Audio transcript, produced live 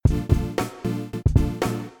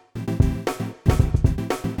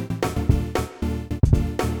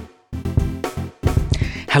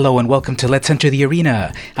Hello and welcome to Let's Enter the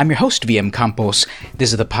Arena. I'm your host, VM Campos.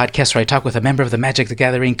 This is the podcast where I talk with a member of the Magic the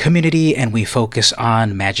Gathering community and we focus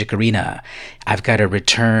on Magic Arena. I've got a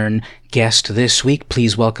return guest this week.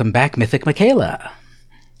 Please welcome back Mythic Mikaela.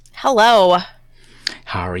 Hello.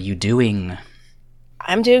 How are you doing?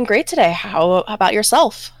 I'm doing great today. How about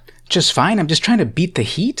yourself? Just fine. I'm just trying to beat the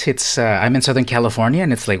heat. I'm in Southern California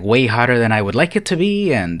and it's like way hotter than I would like it to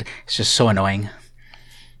be and it's just so annoying.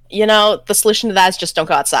 You know, the solution to that is just don't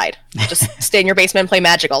go outside. Just stay in your basement and play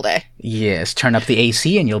Magic all day. Yes, turn up the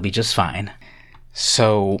AC and you'll be just fine.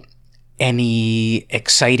 So, any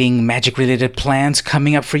exciting Magic-related plans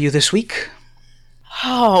coming up for you this week?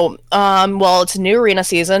 Well, it's a new arena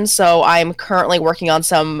season, so I'm currently working on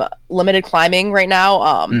some limited climbing right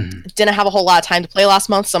now. Didn't have a whole lot of time to play last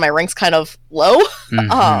month, so my rank's kind of low.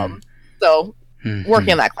 Working on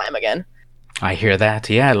that climb again. I hear that.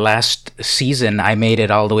 Yeah, last season I made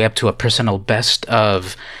it all the way up to a personal best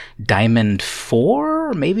of Diamond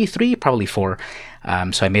 4, maybe 3, probably 4.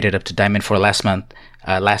 So I made it up to Diamond 4 last month,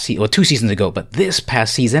 2 seasons ago. But this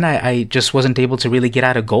past season, I just wasn't able to really get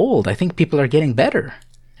out of gold. I think people are getting better.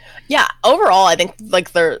 Yeah, overall, I think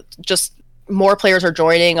like they're just more players are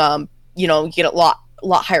joining. You get a lot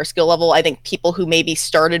higher skill level. I think people who maybe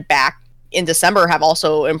started back in December have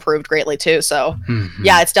also improved greatly too. So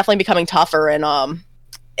yeah, it's definitely becoming tougher, and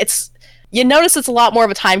you notice it's a lot more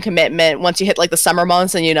of a time commitment once you hit like the summer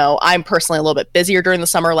months, and I'm personally a little bit busier during the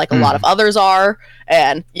summer like a lot of others are,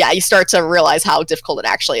 and yeah, you start to realize how difficult it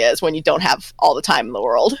actually is when you don't have all the time in the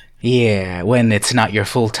world. Yeah, when it's not your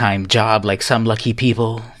full-time job like some lucky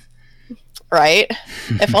people. Right?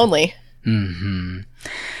 If only.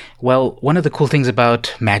 Well, one of the cool things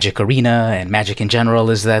about Magic Arena and Magic in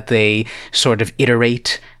general is that they sort of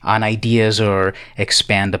iterate on ideas or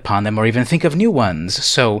expand upon them or even think of new ones.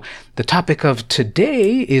 So the topic of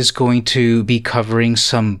today is going to be covering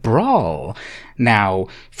some Brawl. Now,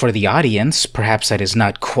 for the audience, perhaps that is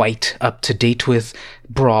not quite up to date with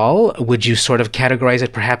Brawl. Would you sort of categorize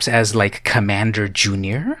it perhaps as like Commander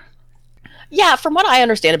Junior? Yeah, from what I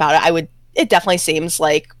understand about it, it definitely seems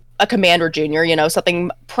like a Commander Junior,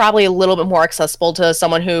 something probably a little bit more accessible to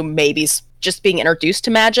someone who maybe's just being introduced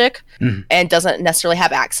to Magic and doesn't necessarily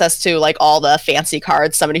have access to like all the fancy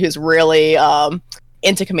cards somebody who's really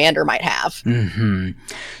into Commander might have.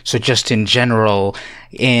 So just in general,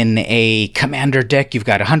 in a Commander deck, you've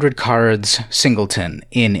got 100 cards, singleton.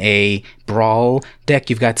 In a Brawl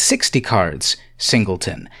deck, you've got 60 cards,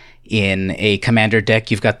 singleton. In a Commander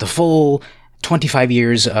deck, you've got the full 25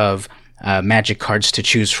 years of Magic cards to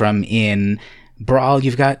choose from. In Brawl,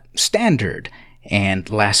 you've got Standard. And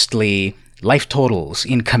lastly, life totals.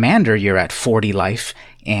 In Commander, you're at 40 life,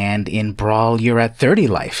 and in Brawl, you're at 30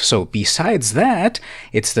 life. So besides that,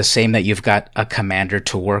 it's the same that you've got a Commander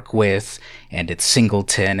to work with, and it's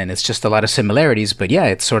singleton, and it's just a lot of similarities. But yeah,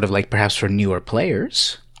 it's sort of like perhaps for newer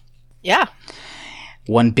players. Yeah.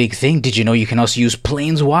 One big thing, did you know you can also use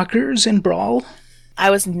Planeswalkers in Brawl? I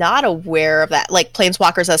was not aware of that. Like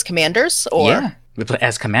Planeswalkers as commanders? Or? Yeah,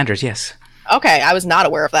 as commanders, yes. Okay, I was not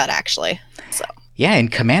aware of that, actually. So. Yeah, in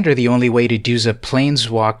Commander, the only way to use a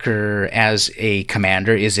Planeswalker as a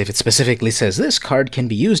commander is if it specifically says this card can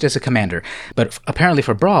be used as a commander. But apparently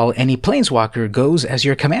for Brawl, any Planeswalker goes as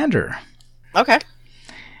your commander. Okay.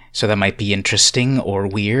 So that might be interesting or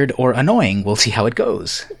weird or annoying. We'll see how it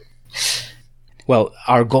goes. Well,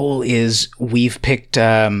 our goal is we've picked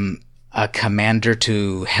a commander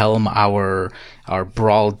to helm our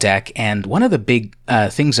Brawl deck, and one of the big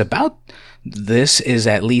things about this is,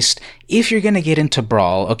 at least if you're going to get into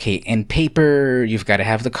Brawl, okay, in paper you've got to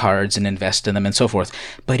have the cards and invest in them and so forth,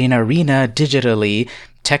 but in Arena, digitally,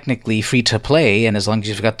 technically free to play, and as long as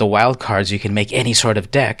you've got the wild cards, you can make any sort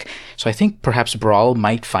of deck. So I think perhaps Brawl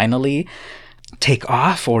might finally take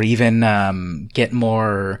off or even get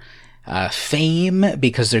more fame,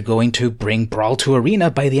 because they're going to bring Brawl to Arena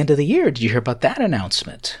by the end of the year. Did you hear about that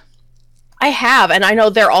announcement? I have, and I know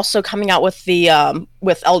they're also coming out with the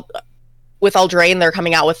with Eldraine. They're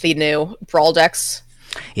coming out with the new Brawl decks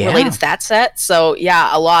related stat set. So yeah,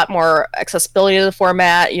 a lot more accessibility to the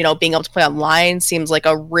format. Being able to play online seems like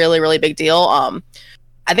a really, really big deal.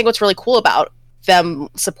 I think what's really cool about them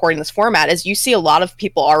supporting this format is you see a lot of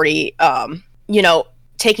people already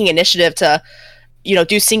taking initiative to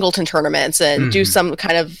do singleton tournaments and do some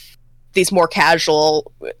kind of these more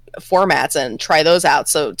casual formats and try those out.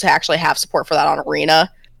 So to actually have support for that on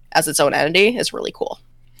Arena as its own entity is really cool.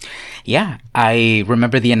 Yeah, I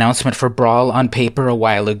remember the announcement for Brawl on paper a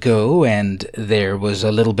while ago, and there was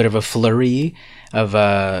a little bit of a flurry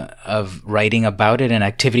of writing about it and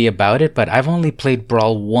activity about it, but I've only played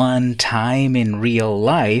Brawl one time in real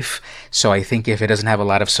life, so I think if it doesn't have a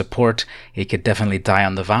lot of support, it could definitely die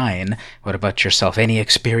on the vine. What about yourself? Any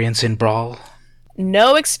experience in Brawl?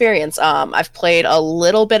 No experience. I've played a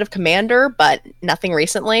little bit of Commander, but nothing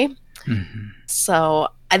recently. Mm-hmm. So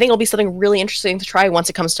I think it'll be something really interesting to try once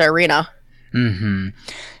it comes to Arena. Mm-hmm.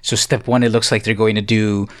 So step one, it looks like they're going to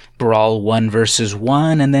do Brawl 1 versus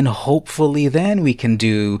 1, and then hopefully then we can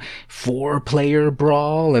do 4-player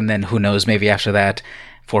Brawl, and then who knows, maybe after that,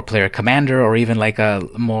 4-player Commander, or even like a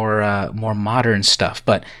more modern stuff.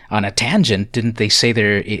 But on a tangent, didn't they say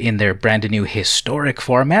they're in their brand new historic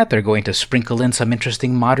format, they're going to sprinkle in some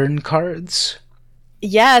interesting modern cards?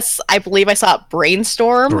 Yes, I believe I saw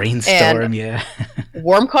Brainstorm. Brainstorm, yeah.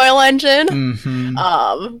 Worm Coil Engine.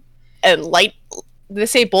 Mm-hmm. And did they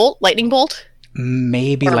say Bolt? Lightning Bolt?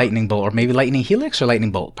 Maybe Lightning Bolt, or maybe Lightning Helix or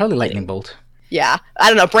Lightning Bolt. Probably Lightning Bolt. Yeah, I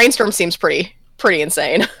don't know. Brainstorm seems pretty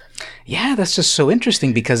insane. Yeah, that's just so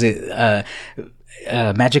interesting because Magic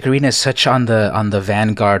Arena is such on the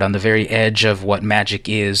vanguard, on the very edge of what Magic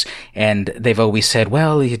is, and they've always said,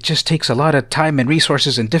 well, it just takes a lot of time and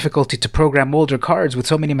resources and difficulty to program older cards with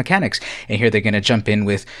so many mechanics. And here they're going to jump in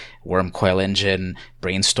with Worm Coil Engine,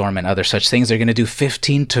 Brainstorm, and other such things. They're going to do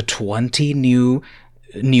 15 to 20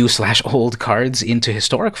 new/old cards into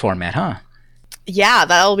historic format, huh? Yeah,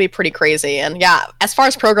 that'll be pretty crazy. And yeah, as far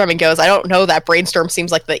as programming goes, I don't know that Brainstorm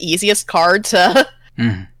seems like the easiest card to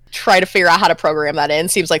try to figure out how to program that in.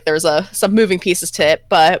 Seems like there's some moving pieces to it.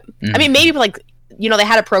 But, I mean, maybe like, they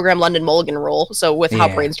had a program London Mulligan rule. So with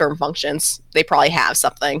how Brainstorm functions, they probably have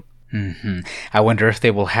something. Mm-hmm. I wonder if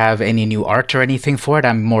they will have any new art or anything for it.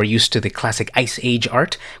 I'm more used to the classic Ice Age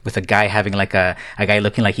art with a guy having like a guy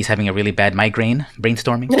looking like he's having a really bad migraine,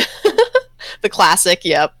 brainstorming. The classic,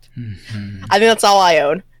 yep. Mm-hmm. I think that's all I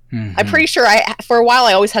own. Mm-hmm. I'm pretty sure for a while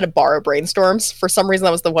I always had to borrow Brainstorms. For some reason,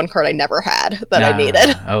 that was the one card I never had that I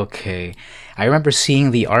needed. Okay. I remember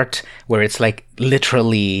seeing the art where it's like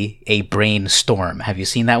literally a brainstorm. Have you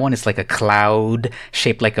seen that one? It's like a cloud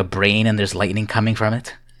shaped like a brain and there's lightning coming from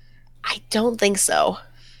it. I don't think so.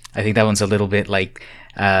 I think that one's a little bit like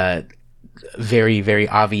very, very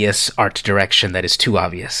obvious art direction that is too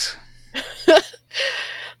obvious.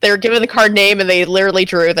 They were given the card name and they literally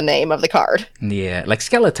drew the name of the card. Yeah, like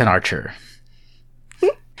Skeleton Archer.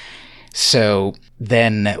 So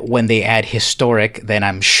then when they add historic, then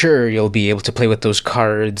I'm sure you'll be able to play with those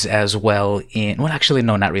cards as well well, actually,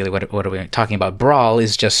 no, not really. What are we talking about? Brawl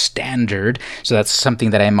is just standard. So that's something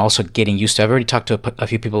that I'm also getting used to. I've already talked to a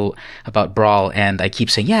few people about Brawl, and I keep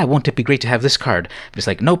saying, yeah, won't it be great to have this card? But it's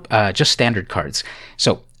like, nope, just standard cards.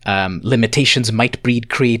 So limitations might breed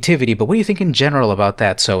creativity, but what do you think in general about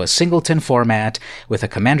that? So a singleton format with a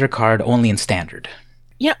commander card only in standard.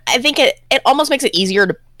 I think it almost makes it easier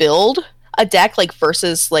to build a deck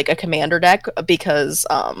versus like a commander deck because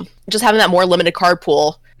just having that more limited card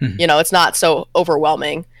pool, it's not so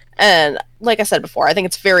overwhelming. And like I said before, I think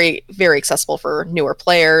it's very, very accessible for newer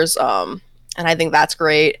players, and I think that's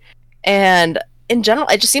great. And in general,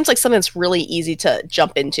 it just seems like something that's really easy to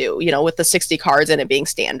jump into, with the 60 cards and it being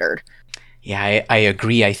standard. Yeah, I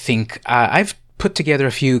agree. I think I've put together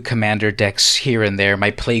a few commander decks here and there. My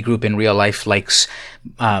play group in real life likes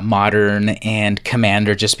modern and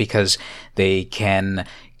commander just because they can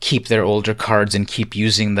keep their older cards and keep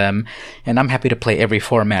using them. And I'm happy to play every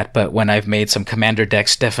format, but when I've made some commander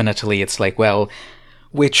decks, definitely it's like, well,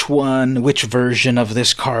 which version of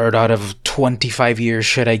this card out of 25 years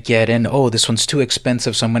should I get? And this one's too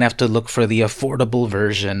expensive, so I'm going to have to look for the affordable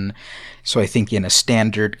version. So I think in a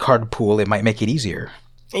standard card pool, it might make it easier.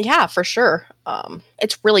 Yeah, for sure.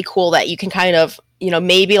 It's really cool that you can kind of,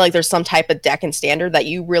 maybe like there's some type of deck in standard that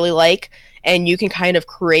you really like, and you can kind of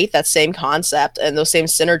create that same concept and those same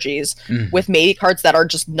synergies with maybe cards that are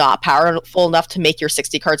just not powerful enough to make your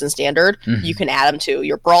 60 cards in standard. You can add them to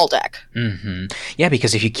your Brawl deck. Yeah,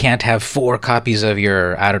 because if you can't have 4 copies of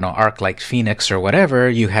your, I don't know, Arc like Phoenix or whatever,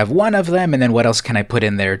 you have one of them, and then what else can I put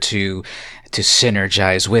in there to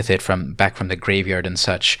synergize with it from the graveyard and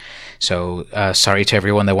such. So sorry to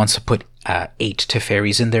everyone that wants to put 8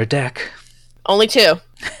 Teferis in their deck. Only 2.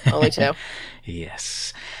 Only 2.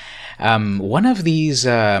 Yes. One of these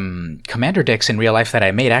commander decks in real life that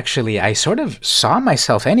I made, actually, I sort of saw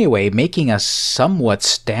myself anyway making a somewhat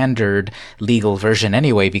standard legal version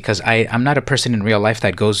anyway, because I'm not a person in real life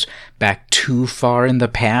that goes back too far in the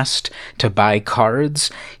past to buy cards.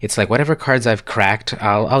 It's like whatever cards I've cracked,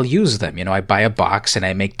 I'll use them. I buy a box and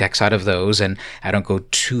I make decks out of those, and I don't go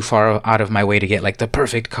too far out of my way to get like the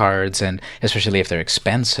perfect cards, and especially if they're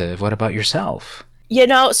expensive. What about yourself?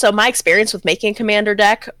 So my experience with making a commander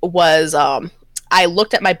deck was I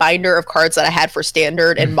looked at my binder of cards that I had for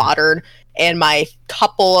Standard and Modern, and my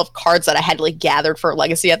couple of cards that I had like gathered for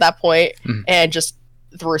Legacy at that point, and just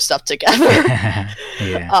threw stuff together. I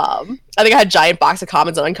think I had a giant box of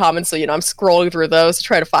commons and uncommons, so I'm scrolling through those to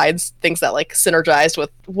try to find things that like synergized with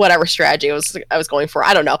whatever strategy I was going for.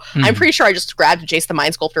 I don't know. I'm pretty sure I just grabbed Jace the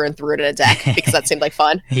Mind Sculptor and threw it in a deck because that seemed like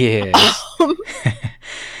fun.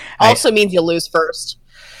 Also means you lose first.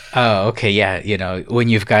 Oh, okay, yeah. When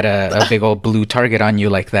you've got a big old blue target on you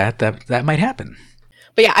like that might happen.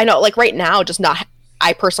 But yeah, I know. Like right now,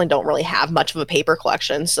 I personally don't really have much of a paper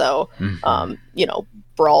collection, so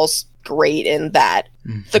Brawl's great in that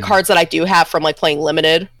the cards that I do have from like playing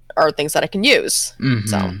limited are things that I can use.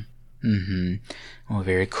 Well,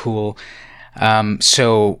 very cool.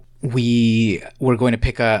 So we're going to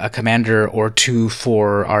pick a commander or two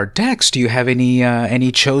for our decks. Do you have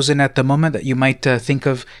any chosen at the moment that you might think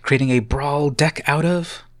of creating a Brawl deck out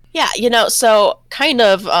of? Yeah, so kind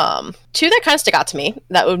of two that kind of stick out to me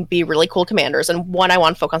that would be really cool commanders, and one I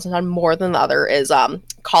want to focus on more than the other is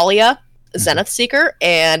Kalia, Zenith Seeker,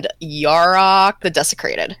 and Yarok the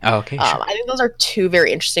Desecrated. Oh, okay, sure. I think those are two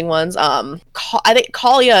very interesting ones. I think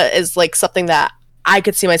Kalia is like something that I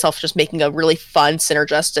could see myself just making a really fun,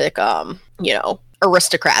 synergistic,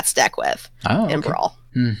 aristocrats deck with in Brawl.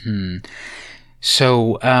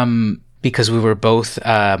 So, because we were both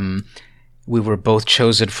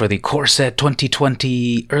chosen for the Core Set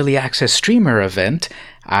 2020 Early Access Streamer event,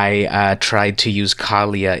 I tried to use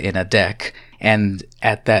Kalia in a deck, and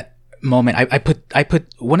at that moment, I put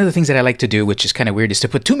one of the things that I like to do, which is kind of weird, is to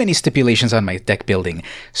put too many stipulations on my deck building.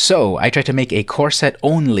 So I tried to make a Core Set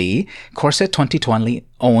 2020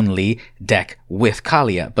 only deck with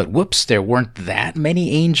Kalia, but whoops, there weren't that many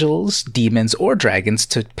angels, demons, or dragons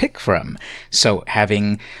to pick from. So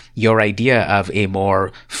having your idea of a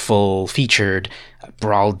more full-featured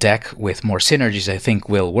Brawl deck with more synergies, I think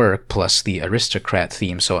will work, plus the aristocrat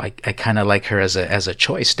theme. So I kind of like her as a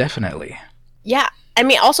choice, definitely. Yeah. I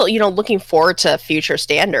mean, also, looking forward to future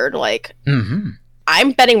Standard, like, I'm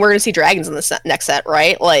betting we're going to see dragons in the next set,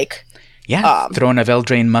 right? Like, yeah, Throne of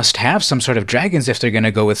Eldraine must have some sort of dragons if they're going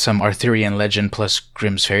to go with some Arthurian legend plus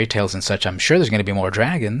Grimm's fairy tales and such. I'm sure there's going to be more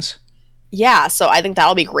dragons. Yeah, so I think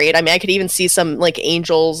that'll be great. I mean, I could even see some, like,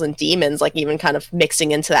 angels and demons, like, even kind of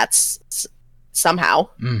mixing into that somehow.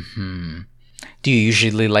 Do you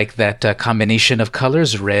usually like that combination of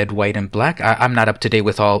colors, red, white, and black? I'm not up to date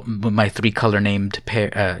with all my three color named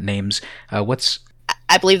names. What's?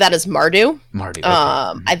 I believe that is Mardu. Mardu.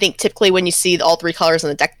 Okay. I think typically when you see all three colors in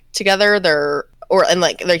the deck together, they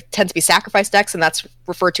tend to be sacrifice decks, and that's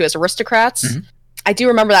referred to as aristocrats. I do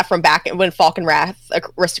remember that from back when Falcon Wrath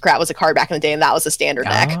Aristocrat was a card back in the day, and that was a standard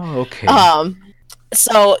deck. Oh, okay.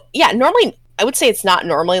 So yeah, normally I would say it's not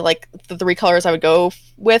normally like the three colors I would go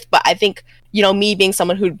with, but I think, me being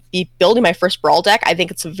someone who'd be building my first Brawl deck, I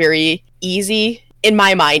think it's a very easy, in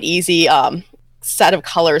my mind, set of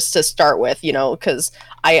colors to start with, because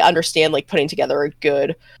I understand like putting together a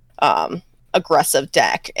good aggressive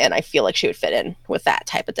deck, and I feel like she would fit in with that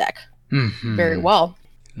type of deck very well.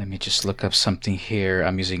 Let me just look up something here.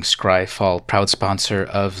 I'm using Scryfall, proud sponsor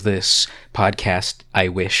of this podcast, I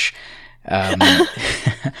wish.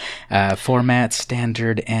 Format,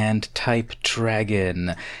 standard, and type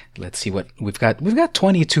dragon. Let's see what we've got. We've got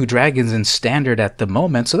 22 dragons in standard at the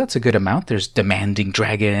moment, so that's a good amount. There's demanding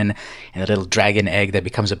dragon and a little dragon egg that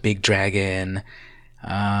becomes a big dragon.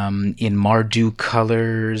 In Mardu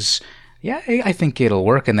colors, yeah, I think it'll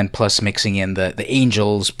work. And then plus mixing in the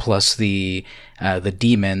angels plus the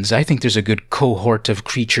demons. I think there's a good cohort of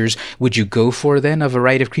creatures. Would you go for then a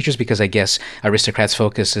variety of creatures? Because I guess Aristocrat's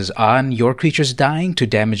focus is on your creatures dying to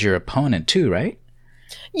damage your opponent too, right?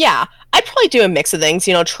 Yeah, I'd probably do a mix of things.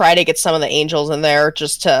 Try to get some of the angels in there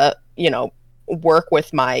just to work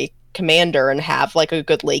with my commander and have like a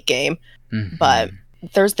good late game. But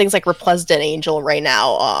there's things like Replesdent Angel right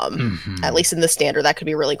now, at least in the standard, that could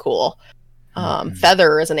be really cool.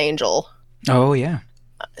 Feather is an angel. Oh, yeah.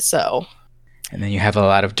 So. And then you have a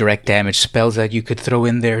lot of direct damage spells that you could throw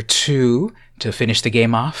in there too to finish the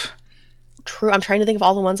game off. True. I'm trying to think of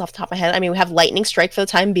all the ones off the top of my head. I mean, we have Lightning Strike for the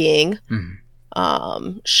time being.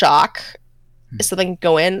 Shock is something that can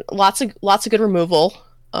go in. Lots of good removal.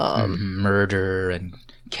 Murder and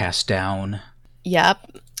Cast Down.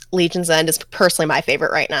 Yep. Legion's End is personally my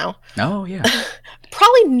favorite right now. Oh, yeah.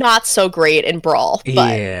 Probably not so great in Brawl.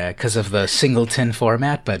 But... yeah, because of the singleton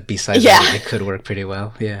format, but besides that, it could work pretty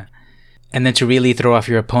well. Yeah. And then to really throw off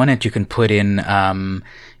your opponent, you can put in, 10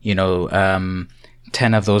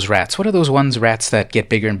 of those rats. What are those rats that get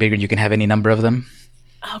bigger and bigger? You can have any number of them?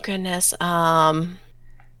 Oh, goodness.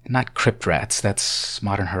 Not Crypt Rats. That's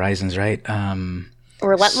Modern Horizons, right?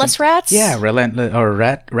 Relentless Rats? Yeah, Relentless or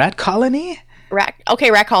Rat Colony? Rat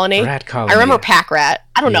Colony. Rat Colony. I remember Pack Rat.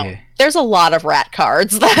 I don't know. There's a lot of rat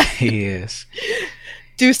cards that yes.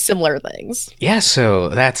 do similar things. Yeah, so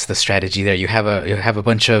that's the strategy there. You have a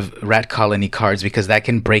bunch of Rat Colony cards because that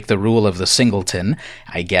can break the rule of the singleton,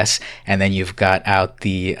 I guess. And then you've got out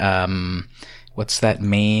the what's that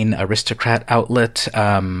main aristocrat outlet?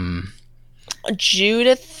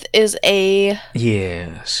 Judith is a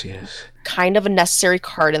yes. kind of a necessary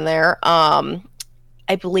card in there.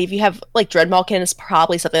 I believe you have like Dreadmalkin is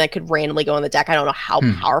probably something that could randomly go in the deck. I don't know how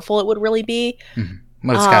powerful it would really be.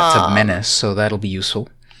 Well, it's got some menace, so that'll be useful.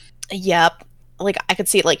 Yep. Like I could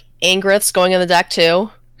see like Angriths going in the deck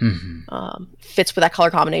too. Fits with that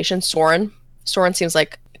color combination. Sorin seems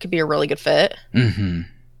like it could be a really good fit.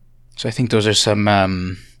 So I think those are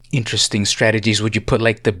some interesting strategies. Would you put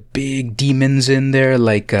like the big demons in there,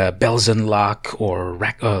 like Belzenlok or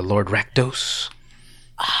Lord Rakdos?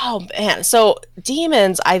 Oh man, so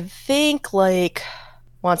demons, I think like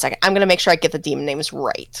 1 second. I'm gonna make sure I get the demon names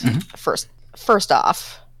right first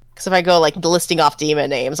off. Because if I go like listing off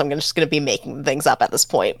demon names, I'm just gonna be making things up at this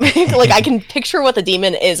point. Like I can picture what the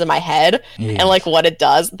demon is in my head and like what it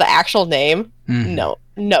does. The actual name, no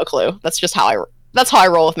clue. That's just how I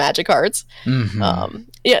roll with Magic cards.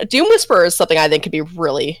 Yeah, Doom Whisperer is something I think could be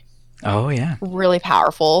really really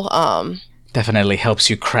powerful. Definitely helps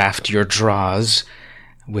you craft your draws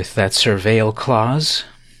with that Surveil clause.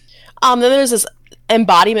 Then there's this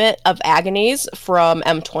Embodiment of Agonies from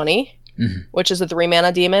M20, which is a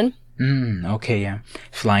 3-mana demon. Okay, yeah.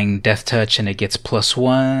 Flying Death Touch, and it gets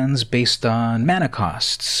 +1s based on mana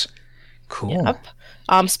costs. Cool.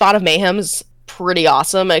 Yep. Spot of Mayhem's pretty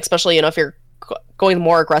awesome, especially if you're going the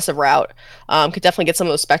more aggressive route. Could definitely get some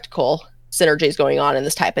of those spectacle synergies going on in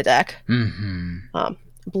this type of deck. I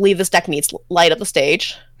believe this deck needs light up the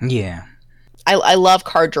stage. Yeah. I love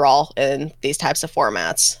card draw in these types of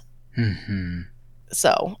formats.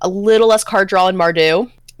 So a little less card draw in Mardu,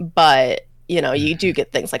 but you do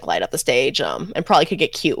get things like light up the stage, and probably could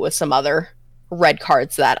get cute with some other red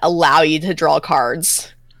cards that allow you to draw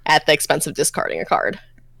cards at the expense of discarding a card.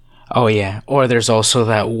 Oh yeah, or there's also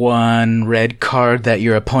that one red card that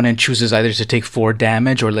your opponent chooses either to take 4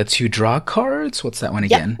 damage or lets you draw cards. What's that one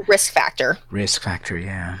again? Yep, Risk Factor. Risk Factor,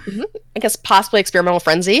 yeah. I guess possibly Experimental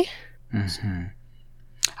Frenzy.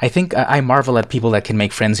 I think I marvel at people that can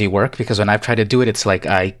make Frenzy work, because when I've tried to do it, it's like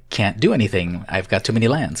I can't do anything. I've got too many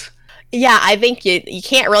lands. Yeah, I think you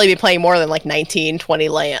can't really be playing more than like 19, 20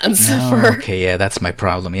 lands. Okay, yeah, that's my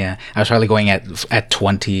problem, yeah. I was probably going at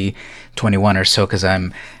 20, 21 or so, because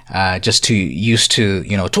I'm just too used to,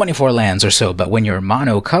 24 lands or so. But when you're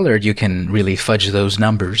mono-colored, you can really fudge those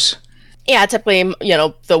numbers. Yeah, typically,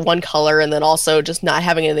 the one color, and then also just not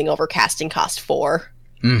having anything over casting cost 4.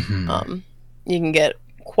 You can get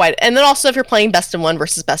quite... And then also, if you're playing best of 1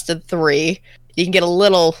 versus best of 3, you can get a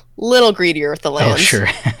little greedier with the lands. Oh, sure.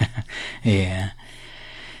 Yeah.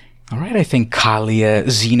 All right, I think Kalia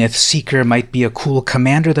Zenith Seeker might be a cool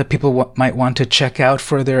commander that people might want to check out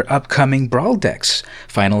for their upcoming Brawl decks.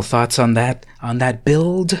 Final thoughts on that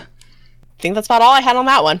build? I think that's about all I had on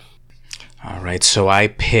that one. All right, so I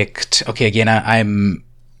picked... Okay, again, I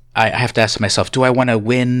have to ask myself, do I want to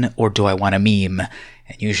win or do I want to meme?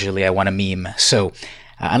 And usually I want to meme. So...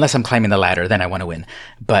 unless I'm climbing the ladder, then I want to win.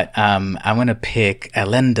 But I'm going to pick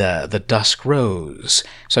Elenda, the Dusk Rose.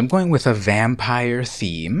 So I'm going with a vampire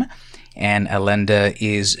theme. And Elenda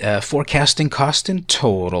is 4 casting cost in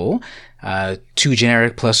total. 2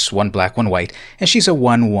 generic plus 1 black, 1 white. And she's a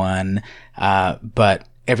 1/1. But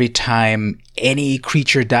every time any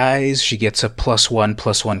creature dies, she gets a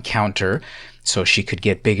 +1/+1 counter. So she could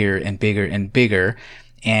get bigger and bigger and bigger.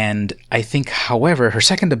 And I think, however, her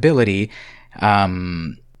second ability...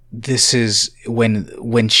 this is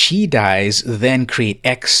when she dies, then create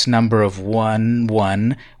X number of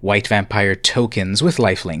 1/1 white vampire tokens with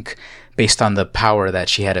lifelink based on the power that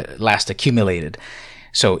she had last accumulated.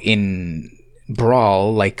 So in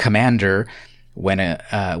Brawl, like Commander, when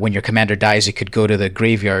your commander dies, it could go to the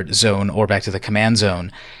graveyard zone or back to the command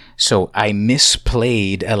zone. So I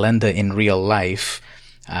misplayed Elenda in real life.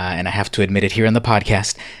 And I have to admit it here on the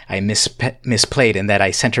podcast, I misplayed in that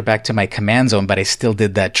I sent her back to my command zone, but I still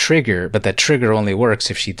did that trigger. But that trigger only works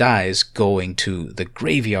if she dies going to the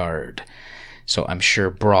graveyard. So I'm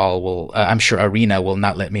sure Arena will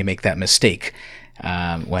not let me make that mistake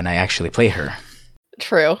when I actually play her.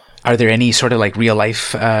 True. Are there any sort of like real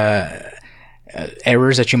life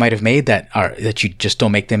errors that you might have made that you just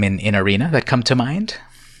don't make them in Arena that come to mind?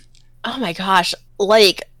 Oh my gosh,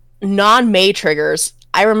 like non-May triggers.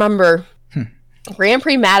 I remember Grand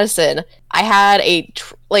Prix Madison, I had it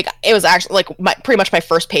was actually like pretty much my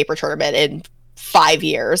first paper tournament in 5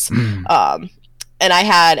 years. And I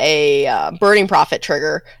had a Burning Prophet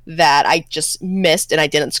trigger that I just missed and I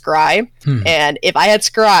didn't scry. And if I had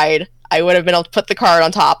scried, I would have been able to put the card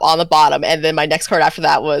on top, on the bottom, and then my next card after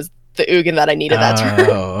that was the Ugin that I needed that turn.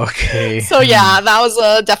 Oh, okay. So yeah, that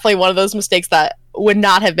was definitely one of those mistakes that would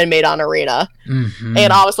not have been made on Arena.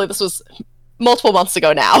 And obviously this was multiple months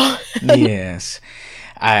ago now. Yes.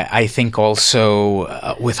 I think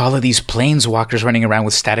also with all of these planeswalkers running around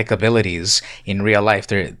with static abilities in real life,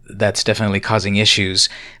 that's definitely causing issues.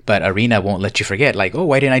 But Arena won't let you forget. Like, oh,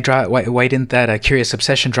 why didn't that Curious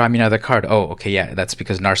Obsession draw me another card? Oh, okay, yeah, that's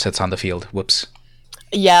because Narset's on the field. Whoops.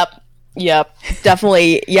 Yep,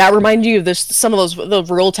 definitely. Yeah, remind you, there's some of the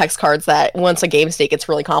rule text cards that once a game state gets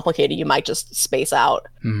really complicated, you might just space out.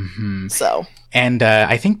 So. And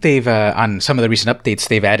I think they've on some of the recent updates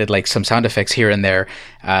they've added like some sound effects here and there,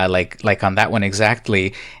 like on that one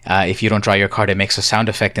exactly. If you don't draw your card, it makes a sound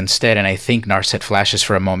effect instead. And I think Narset flashes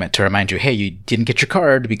for a moment to remind you, hey, you didn't get your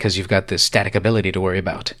card because you've got this static ability to worry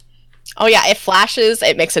about. Oh yeah, it flashes.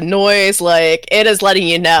 It makes a noise. Like it is letting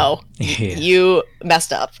you know you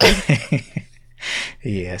messed up.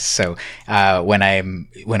 Yes, so when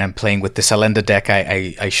I'm playing with this Alenda deck,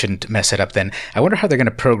 I shouldn't mess it up then. I wonder how they're going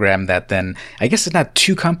to program that then. I guess it's not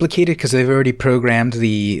too complicated because they've already programmed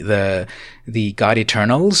the God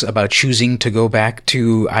Eternals about choosing to go back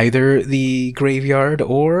to either the graveyard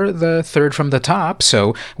or the third from the top.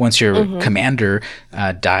 So once your commander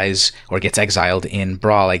dies or gets exiled in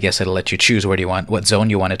Brawl, I guess it'll let you choose what zone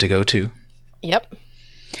you want it to go to. Yep.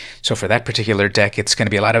 So for that particular deck, it's going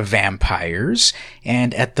to be a lot of vampires.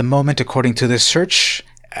 And at the moment, according to this search,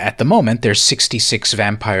 there's 66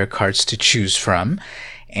 vampire cards to choose from.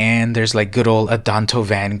 And there's like good old Adanto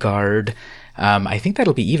Vanguard. I think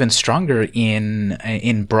that'll be even stronger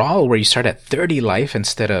in Brawl, where you start at 30 life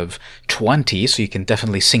instead of 20. So you can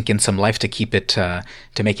definitely sink in some life to keep it, to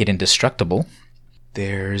make it indestructible.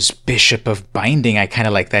 There's Bishop of Binding. I kind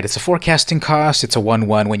of like that. It's a forecasting cost. It's a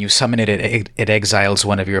 1/1. When you summon it, it exiles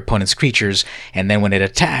one of your opponent's creatures. And then when it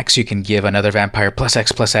attacks, you can give another vampire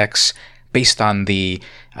 +X/+X based on the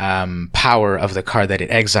power of the card that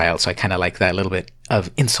it exiled. So I kind of like that little bit of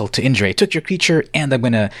insult to injury. I took your creature, and I'm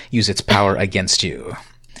going to use its power against you.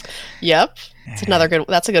 Yep.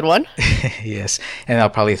 That's a good one. Yes. And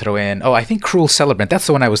I'll probably throw in, I think Cruel Celebrant. That's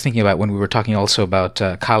the one I was thinking about when we were talking also about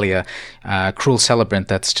Kalia. Cruel Celebrant,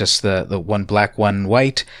 that's just the 1 black, 1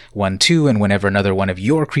 white, 1/2, and whenever another one of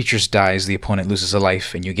your creatures dies, the opponent loses a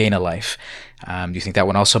life and you gain a life. Do you think that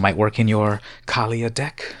one also might work in your Kalia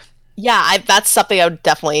deck? Yeah, that's something I would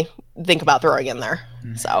definitely think about throwing in there.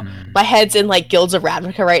 So my head's in like Guilds of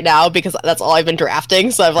Ravnica right now because that's all I've been drafting.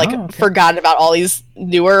 So I've forgotten about all these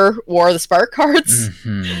newer War of the Spark cards.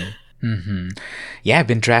 Yeah, I've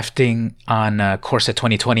been drafting on Corset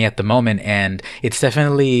 2020 at the moment, and it's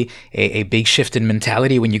definitely a big shift in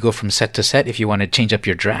mentality when you go from set to set if you want to change up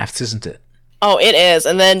your drafts, isn't it? Oh, it is.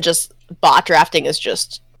 And then just bot drafting is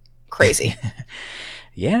just crazy.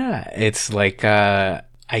 Yeah, it's like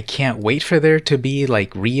I can't wait for there to be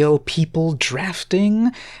like real people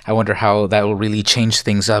drafting. I wonder how that will really change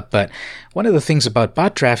things up. But one of the things about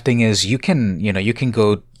bot drafting is you can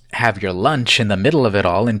go have your lunch in the middle of it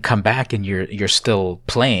all and come back and you're still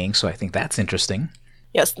playing. So I think that's interesting.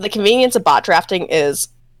 Yes, the convenience of bot drafting is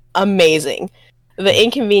amazing. The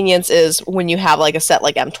inconvenience is when you have like a set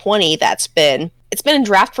like M20 it's been in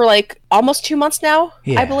draft for like almost 2 months now,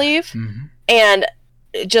 I believe. And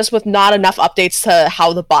just with not enough updates to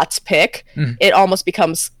how the bots pick, it almost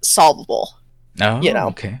becomes solvable. Oh,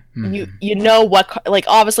 okay. You know what, like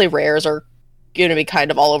obviously rares are going to be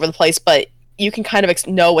kind of all over the place, but you can kind of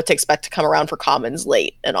know what to expect to come around for commons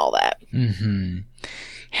late and all that.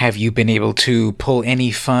 Have you been able to pull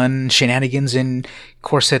any fun shenanigans in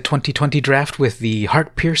Corset 2020 draft with the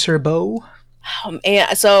Heart Piercer bow?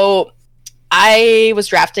 And so I was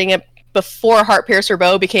drafting it before Heart Piercer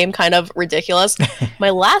bow became kind of ridiculous. My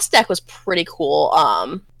last deck was pretty cool.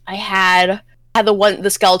 I had the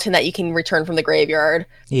skeleton that you can return from the graveyard.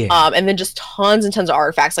 And then just tons and tons of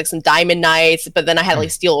artifacts, like some Diamond Knights, but then I had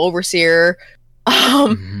like Steel Overseer.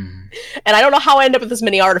 And I don't know how I ended up with this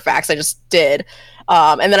many artifacts. I just did.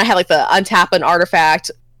 And then I had like the untap an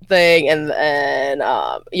artifact thing, and then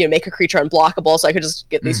make a creature unblockable, so I could just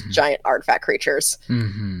get these giant artifact creatures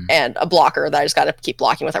and a blocker that I just got to keep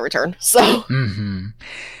blocking with every turn.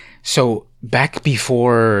 So back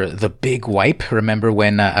before the big wipe, remember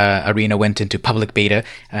when Arena went into public beta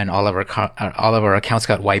and all of our accounts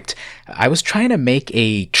got wiped? I was trying to make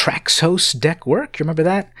a Traxos deck work. You remember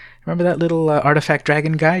that? Remember that little artifact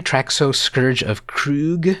dragon guy? Traxo Scourge of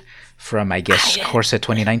Krug from, I guess, Core Set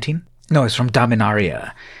 2019? No, it's from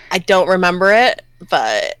Dominaria. I don't remember it,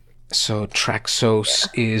 but... So Traxos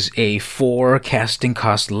is a 4 casting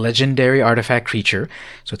cost legendary artifact creature.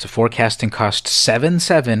 So it's a 4 casting cost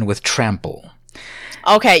 7/7 with trample.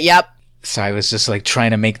 Okay, yep. So I was just like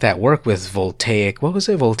trying to make that work with Voltaic. What was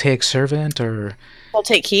it? Voltaic Servant or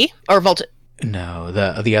Voltaic Key or No,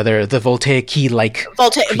 the Voltaic Key like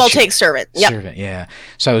Voltaic Servant. Yep. Servant, yeah.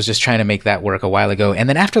 So I was just trying to make that work a while ago, and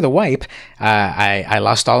then after the wipe, I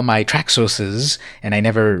lost all my Traxoses, and I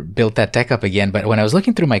never built that deck up again. But when I was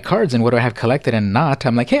looking through my cards and what do I have collected and not,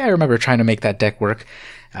 I'm like, hey, I remember trying to make that deck work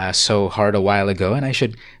so hard a while ago, and I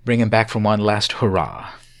should bring him back from one last hurrah.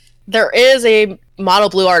 There is a mono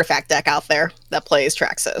blue artifact deck out there that plays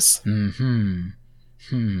Traxos.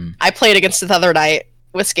 I played against it the other night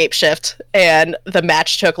with Scape Shift, and the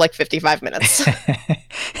match took like 55 minutes.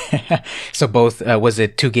 So both, was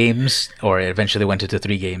it 2 games, or it eventually went into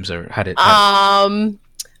 3 games, or how did...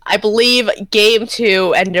 I believe game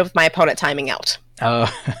 2 ended with my opponent timing out.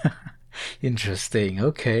 Oh, interesting.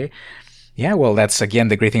 Okay. Yeah, well, that's, again,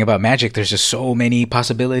 the great thing about Magic. There's just so many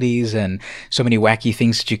possibilities and so many wacky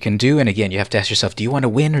things that you can do. And again, you have to ask yourself, do you want to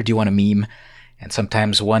win or do you want to meme? And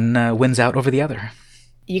sometimes one wins out over the other.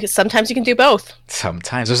 Sometimes you can do both.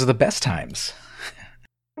 Sometimes. Those are the best times.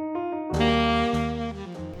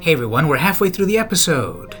 Hey everyone, we're halfway through the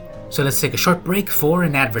episode. So let's take a short break for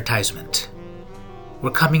an advertisement.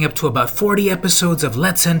 We're coming up to about 40 episodes of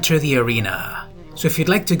Let's Enter the Arena. So if you'd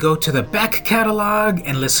like to go to the back catalog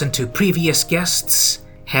and listen to previous guests,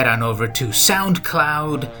 head on over to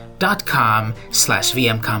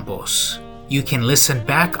soundcloud.com/vmcampos. You can listen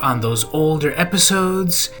back on those older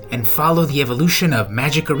episodes and follow the evolution of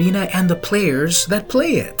Magic Arena and the players that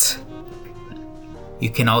play it. You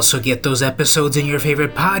can also get those episodes in your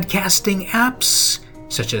favorite podcasting apps,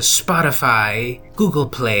 such as Spotify, Google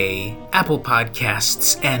Play, Apple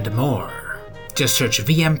Podcasts, and more. Just search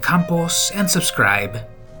VM Campos and subscribe.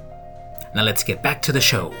 Now let's get back to the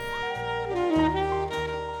show.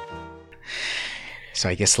 So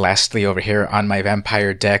I guess lastly over here on my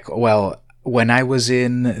vampire deck, well, when I was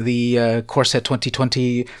in the Core Set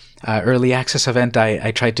 2020 early access event,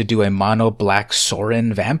 I tried to do a mono black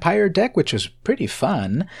Sorin vampire deck, which was pretty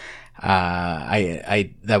fun.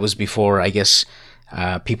 That was before, I guess,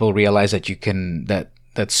 people realized that you can that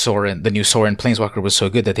Sorin, the new Sorin Planeswalker, was so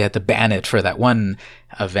good that they had to ban it for that one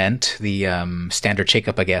event, the standard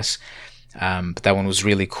shakeup, I guess. But that one was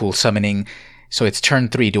really cool, summoning. So it's turn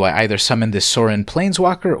 3. Do I either summon this Sorin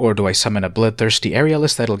Planeswalker, or do I summon a Bloodthirsty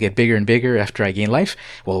Aerialist that'll get bigger and bigger after I gain life?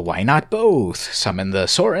 Well, why not both? Summon the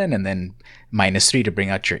Sorin and then -3 to bring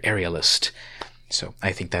out your Aerialist. So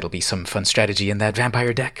I think that'll be some fun strategy in that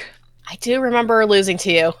vampire deck. I do remember losing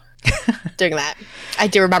to you doing that. I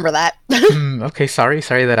do remember that. Okay, sorry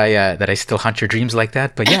that I still haunt your dreams like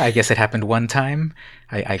that. But yeah, I guess it happened one time.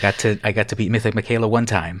 I got to beat Mythic Mikaela one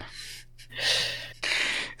time.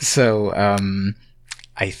 So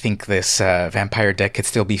I think this vampire deck could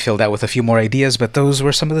still be filled out with a few more ideas, but those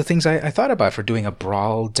were some of the things I thought about for doing a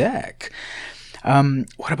Brawl deck.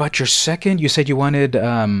 What about your second? You said you wanted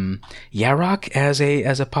Yarok as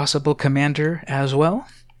a possible commander as well?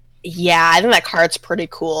 Yeah, I think that card's pretty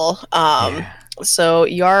cool. So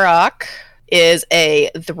Yarok is a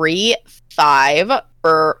 3/5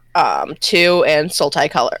 for 2 and Sultai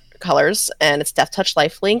colors, and it's Death Touch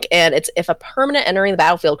Lifelink, and it's if a permanent entering the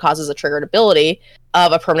battlefield causes a triggered ability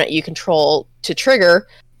of a permanent you control to trigger,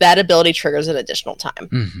 that ability triggers an additional time.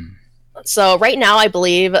 Mm-hmm. So right now I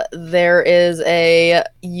believe there is a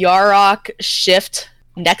Yarok Shift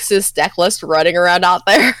Nexus deck list running around out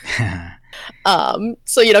there.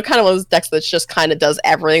 So, kind of one of those decks that just kind of does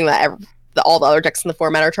everything that all the other decks in the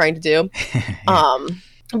format are trying to do.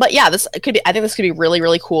 But yeah, I think this could be really,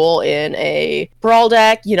 really cool in a Brawl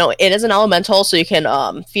deck. It is an elemental, so you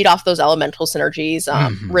can feed off those elemental synergies.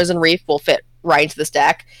 Risen Reef will fit right into this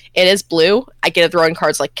deck. It is blue. I get to throw in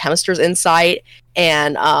cards like Chemister's Insight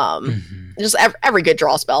and just every good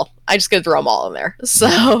draw spell. I just get to throw them all in there.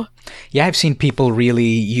 So yeah, I've seen people really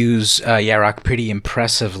use Yarok pretty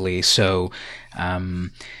impressively. So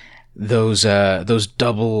those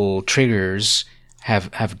double triggers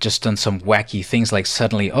have just done some wacky things, like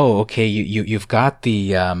suddenly, you've got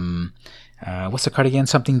the what's the card again?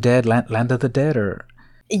 Something Dead, Land of the Dead, or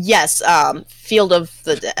yes, Field of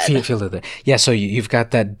the Dead. Field of the Yeah, so you've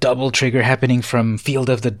got that double trigger happening from Field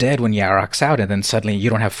of the Dead when Yarok's out, and then suddenly you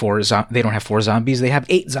don't have they don't have 4 zombies, they have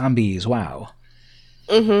 8 zombies. Wow.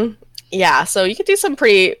 Yeah, so you could do some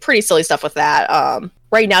pretty silly stuff with that.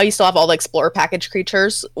 right now you still have all the Explorer package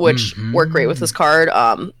creatures, which work great with this card.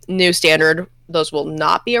 New standard, those will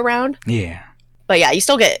not be around. Yeah. But yeah, you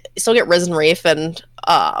still get Risen Reef and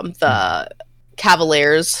the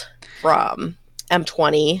Cavaliers from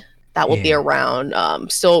M20 that will be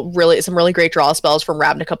around. Still some really great draw spells from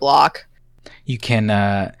Ravnica block. You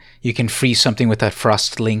can freeze something with that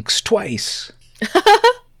Frost Lynx twice.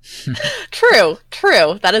 True.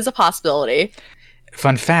 That is a possibility.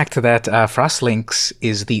 Fun fact that Frost Lynx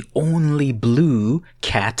is the only blue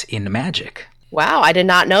cat in Magic. Wow, I did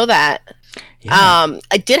not know that. Yeah.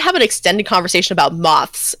 I did have an extended conversation about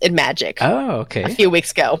moths in Magic. Oh, okay. A few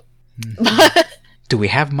weeks ago. Do we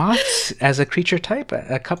have moths as a creature type?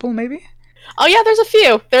 A couple, maybe? Oh yeah, there's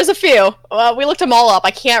a few. We looked them all up.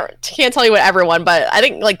 I can't tell you what everyone, but I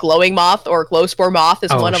think like glowing moth or glow spore moth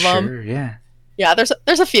is one of them. Sure, yeah. Yeah, there's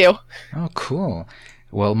a few. Oh, cool.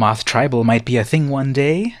 Well, Moth Tribal might be a thing one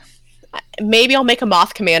day. Maybe I'll make a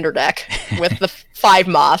Moth Commander deck with the 5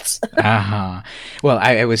 moths. Well,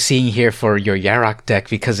 I was seeing here for your Yarok deck,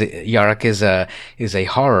 because Yarok is a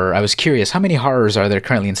horror. I was curious, how many horrors are there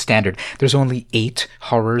currently in Standard? There's only 8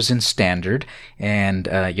 horrors in Standard, and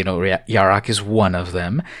Yarok is one of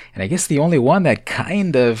them. And I guess the only one that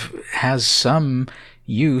kind of has some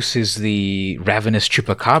use is the Ravenous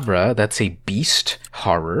Chupacabra. That's a beast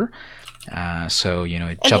horror. So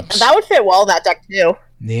it jumps. And that would fit well in that deck too.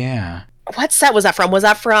 Yeah. What set was that from? Was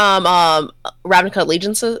that from Ravnica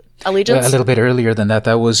Allegiance? A little bit earlier than that.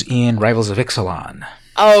 That was in Rivals of Ixalan.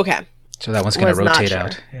 Oh, okay. So that one's going to rotate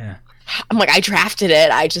out. Yeah. I'm like, I drafted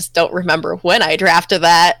it. I just don't remember when I drafted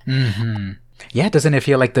that. Mm-hmm. Yeah, doesn't it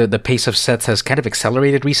feel like the pace of sets has kind of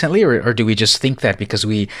accelerated recently, or do we just think that because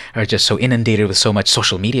we are just so inundated with so much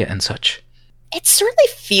social media and such? It certainly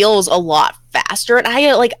feels a lot faster, and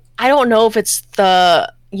I don't know if it's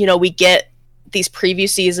we get these preview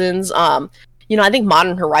seasons. I think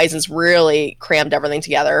Modern Horizons really crammed everything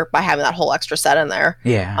together by having that whole extra set in there.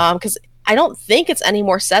 Yeah. Because I don't think it's any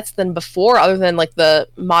more sets than before, other than like the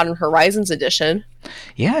Modern Horizons edition.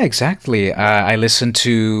 Yeah, exactly. I listen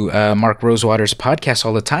to Mark Rosewater's podcast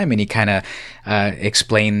all the time, and he kind of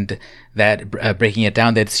explained that, breaking it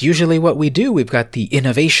down, that's usually what we do. We've got the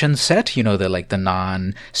innovation set, the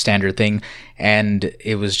non-standard thing, and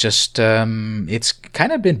it was just, it's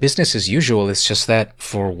kind of been business as usual. It's just that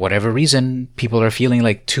for whatever reason, people are feeling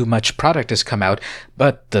like too much product has come out,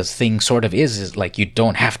 but the thing sort of is like you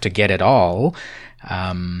don't have to get it all.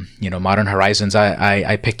 Modern Horizons,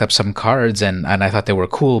 I picked up some cards and I thought they were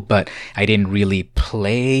cool, but I didn't really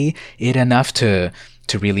play it enough to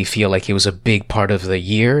really feel like it was a big part of the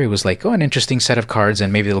year. It was like, an interesting set of cards,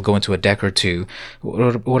 and maybe they'll go into a deck or two.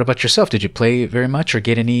 What about yourself? Did you play very much or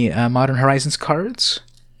get any Modern Horizons cards?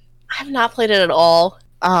 I have not played it at all.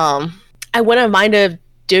 I wouldn't have minded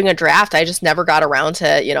doing a draft. I just never got around to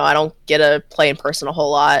it. I don't get to play in person a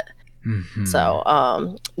whole lot. Mm-hmm. So,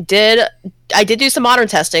 I did do some modern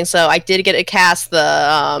testing, so I did get to cast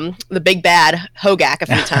the big bad Hogak a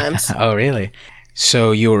few times. Oh, really? So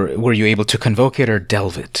were you able to convoke it or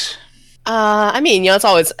delve it? It's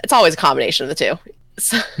always a combination of the two.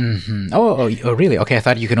 Mm-hmm. Oh, really? Okay, I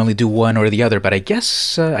thought you could only do one or the other, but I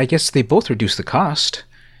guess they both reduce the cost.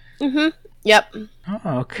 Mm-hmm. Yep.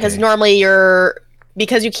 Oh, okay. Because normally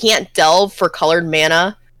because you can't delve for colored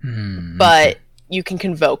mana, but you can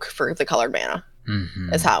convoke for the colored mana.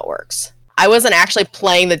 Mm-hmm. Is how it works. I wasn't actually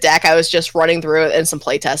playing the deck. I was just running through it and some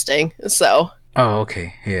play testing. So. Oh,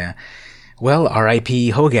 okay. Yeah. Well,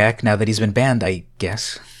 R.I.P. Hogak, now that he's been banned, I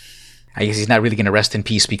guess. I guess he's not really going to rest in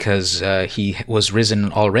peace because he was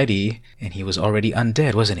risen already, and he was already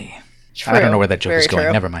undead, wasn't he? True. I don't know where that joke is going.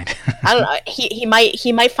 True. Never mind. I don't know. He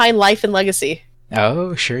might find life in Legacy.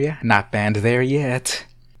 Oh, sure, yeah. Not banned there yet.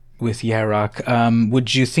 With Yarok,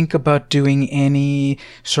 would you think about doing any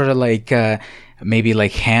sort of maybe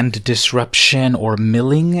hand disruption or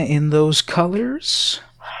milling in those colors?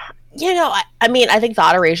 I think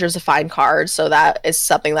Thought Erasure is a fine card, so that is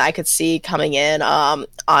something that I could see coming in.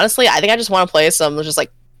 Honestly, I think I just want to play some just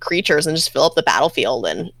creatures and just fill up the battlefield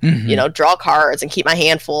and draw cards and keep my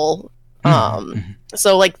hand full.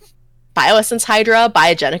 So Bioessence Hydra,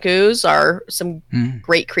 Biogenic Ooze are some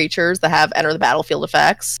great creatures that have enter the battlefield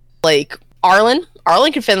effects. Arlen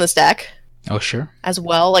can fit in this deck. Oh, sure. As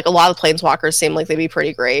well. A lot of the Planeswalkers seem like they'd be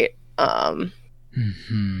pretty great. I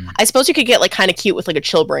suppose you could get kind of cute with a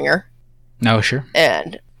Chillbringer. No, sure.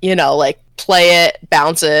 And, play it,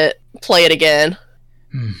 bounce it, play it again.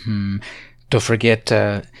 Mm-hmm. Don't forget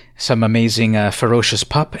some amazing Ferocious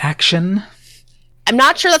Pup action. I'm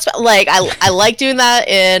not sure that's I like doing that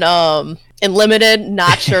in Limited.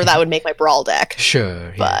 Not sure that would make my Brawl deck.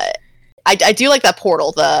 Sure. But I do like that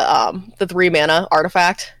portal, the 3 mana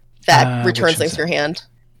artifact that returns things to your hand.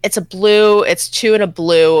 It's 2 and a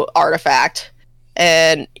blue artifact,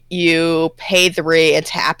 and you pay 3 and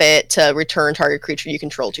tap it to return target creature you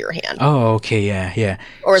control to your hand. Oh, okay, yeah.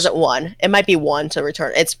 Or is it 1? It might be 1 to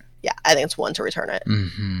return. I think it's 1 to return it.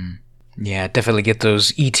 Mm-hmm. Yeah, definitely get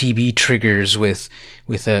those ETB triggers with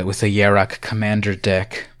a Yarok Commander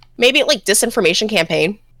deck. Maybe like Disinformation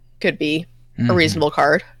Campaign could be a reasonable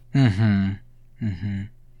card. Mm-hmm. Mm-hmm.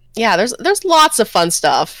 Yeah, there's lots of fun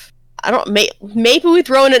stuff. Maybe we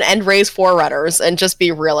throw in an End Raise Forerunners and just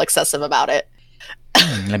be real excessive about it.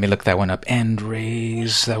 Let me look that one up. End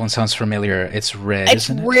Raise. That one sounds familiar. It's red,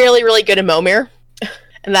 isn't it? It's really, really good in Momir.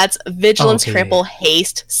 And that's Vigilance, Trample,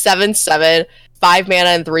 Haste, 7/7, 5 mana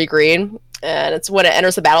and 3 green. And it's when it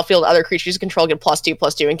enters the battlefield, other creatures you control get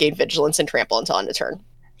 +2/+2 and gain Vigilance and Trample until end of turn.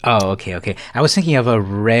 Oh, okay. I was thinking of a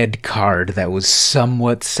red card that was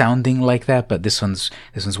somewhat sounding like that, but this one's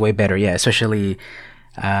way better. Yeah, especially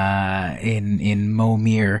in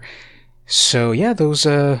Momir. So yeah, those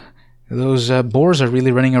boars are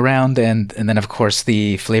really running around, and then of course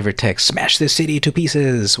the flavor text, smash this city to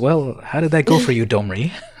pieces. Well, how did that go for you,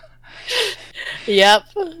 Domri? Yep.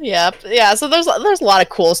 Yeah, so there's a lot of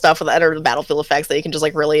cool stuff with the enter the battlefield effects that you can just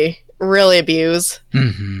like really, really abuse.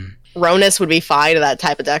 Mm-hmm. Ronus would be fine in that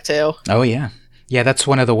type of deck too. Oh yeah. Yeah, that's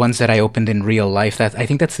one of the ones that I opened in real life. I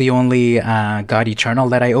think that's the only God Eternal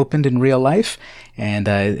that I opened in real life, and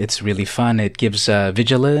it's really fun. It gives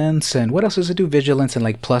vigilance, and what else does it do? Vigilance and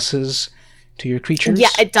like pluses to your creatures? Yeah,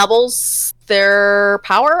 it doubles their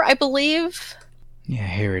power, I believe. Yeah,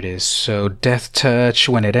 here it is. So Death Touch,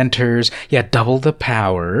 when it enters, double the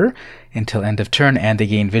power until end of turn, and they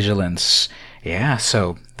gain vigilance. Yeah,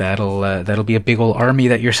 so that'll be a big old army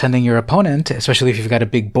that you're sending your opponent, especially if you've got a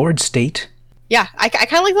big board state. Yeah, I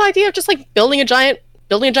kind of like the idea of just like building a giant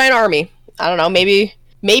army. I don't know, maybe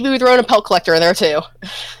we throw in a Pelt Collector in there too.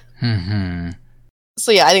 Mm-hmm.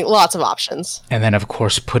 So yeah, I think lots of options. And then of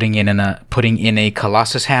course putting in a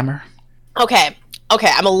Colossus Hammer. Okay,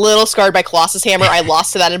 I'm a little scarred by Colossus Hammer. I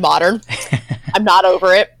lost to that in Modern. I'm not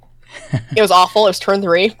over it. It was awful. It was turn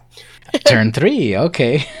 3. Turn 3,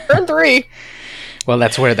 okay. Turn 3. Well,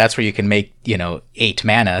 that's where you can make 8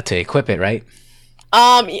 mana to equip it, right?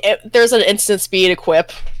 There's an instant speed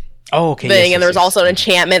equip. Oh, okay. Thing, yes, and there's also an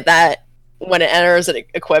enchantment that when it enters, it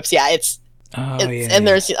equips. Yeah, and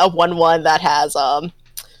there's a 1/1 that has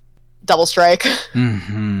double strike.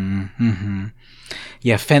 Mm-hmm. Mm-hmm.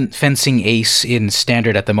 Yeah, fencing ace in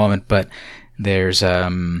standard at the moment, but there's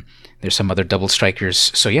some other double strikers.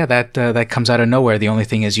 So yeah, that comes out of nowhere. The only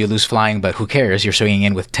thing is you lose flying, but who cares? You're swinging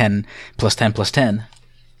in with 10 plus 10 plus 10.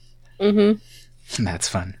 Mm-hmm. That's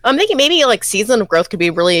fun. I'm thinking maybe like Season of Growth could be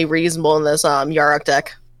really reasonable in this Yarok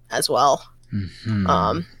deck as well.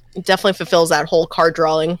 Mm-hmm. It definitely fulfills that whole card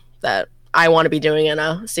drawing that I want to be doing in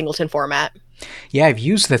a singleton format. Yeah, I've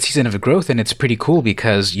used that Season of Growth, and it's pretty cool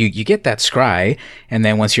because you get that scry, and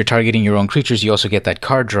then once you're targeting your own creatures, you also get that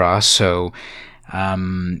card draw. So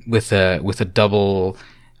with the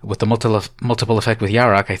multiple effect with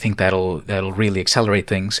Yarok, I think that'll really accelerate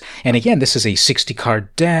things. And again, this is a 60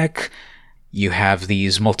 card deck. You have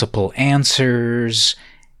these multiple answers,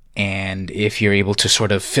 and if you're able to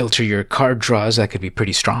sort of filter your card draws, that could be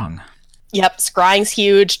pretty strong. Yep, scrying's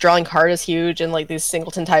huge, drawing card is huge in like these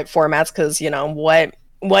singleton type formats, because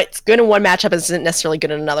what's good in one matchup isn't necessarily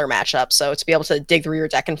good in another matchup. So to be able to dig through your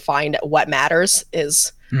deck and find what matters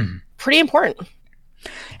is pretty important.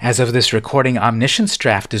 As of this recording, Omniscience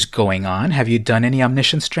Draft is going on. Have you done any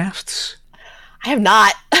Omniscience Drafts? I have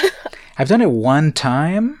not. I've done it one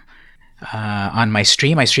time on my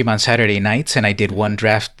stream. I stream on Saturday nights, and I did one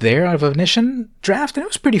draft there of Omniscience Draft, and it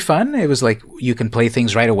was pretty fun. It was like you can play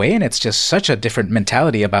things right away, and it's just such a different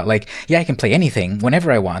mentality about like, yeah, I can play anything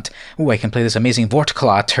whenever I want. Ooh, I can play this amazing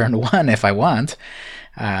Vortclaw turn 1 if I want.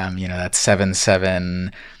 That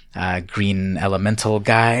 7/7 green elemental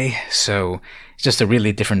guy. So it's just a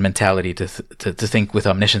really different mentality to think with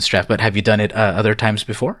Omniscience Draft. But have you done it other times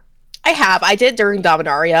before? I have. I did during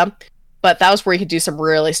Dominaria, but that was where you could do some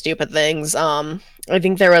really stupid things. I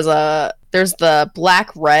think there's the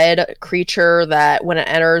black-red creature that when it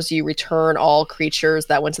enters, you return all creatures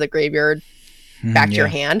that went to the graveyard back to your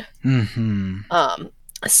hand. Mm-hmm.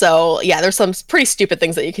 So yeah, there's some pretty stupid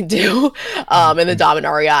things that you can do in the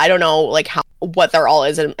Dominaria. I don't know like what their all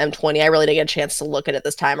is in M20. I really didn't get a chance to look at it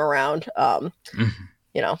this time around.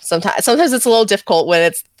 Sometimes it's a little difficult when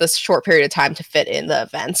it's this short period of time to fit in the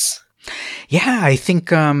events. Yeah, I think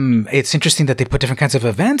it's interesting that they put different kinds of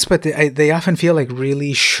events, but they often feel like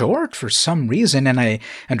really short for some reason. And I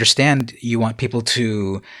understand you want people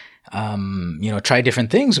to try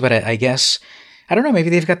different things. But I guess, I don't know, maybe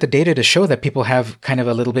they've got the data to show that people have kind of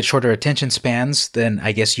a little bit shorter attention spans than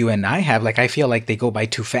I guess you and I have. Like, I feel like they go by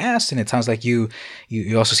too fast, and it sounds like you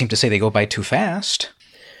also seem to say they go by too fast.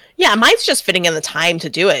 Yeah, mine's just fitting in the time to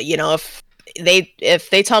do it. If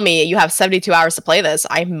they tell me you have 72 hours to play this,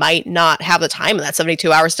 I might not have the time in that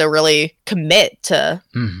 72 hours to really commit to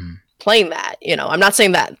playing that. I'm not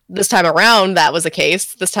saying that this time around that was the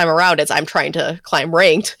case. This time around I'm trying to climb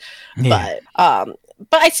ranked. Yeah.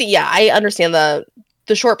 But I see, yeah, I understand the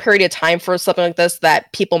short period of time for something like this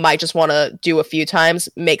that people might just want to do a few times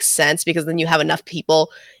makes sense, because then you have enough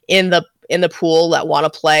people in the pool that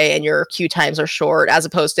want to play and your queue times are short, as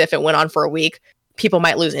opposed to if it went on for a week, people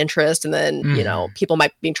might lose interest, and then people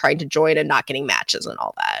might be trying to join and not getting matches and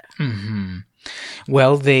all that.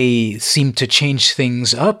 Well, they seem to change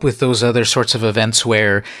things up with those other sorts of events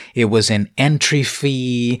where it was an entry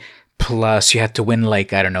fee plus you had to win,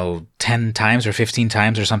 like, I don't know, 10 times or 15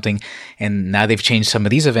 times or something. And now they've changed some of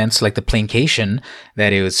these events, like the Planecation,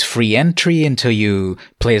 that it was free entry until you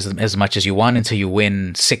play as much as you want until you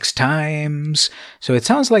win 6 times. So it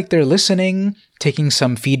sounds like they're listening, taking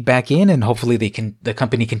some feedback in, and hopefully the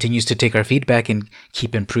company continues to take our feedback and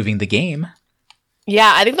keep improving the game.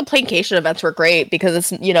 Yeah, I think the Planecation events were great because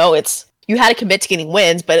it's you had to commit to getting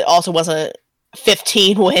wins, but it also wasn't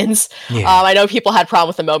 15 wins. Yeah. I know people had problem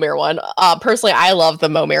with the Momir one. Personally, I love the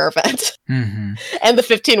Momir event. And the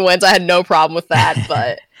 15 wins, I had no problem with that.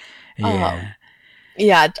 But I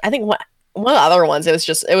think one of the other ones,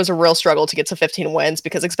 it was a real struggle to get to 15 wins,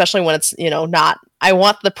 because especially when it's not, I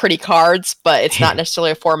want the pretty cards, but it's not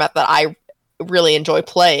necessarily a format that I really enjoy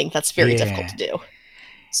playing. That's very difficult to do.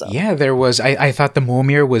 So. Yeah, there was, I thought the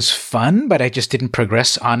Momir was fun, but I just didn't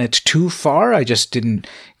progress on it too far. I just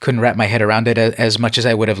couldn't wrap my head around it as much as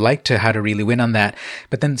I would have liked to, how to really win on that.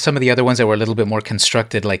 But then some of the other ones that were a little bit more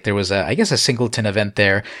constructed, like there was a singleton event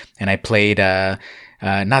there, and I played,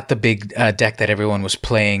 not the big deck that everyone was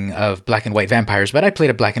playing of black and white vampires, but I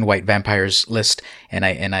played a black and white vampires list, and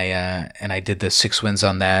I did the 6 wins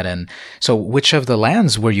on that. And so which of the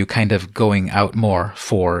lands were you kind of going out more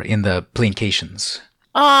for in the Planecations?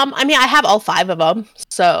 I have all 5 of them,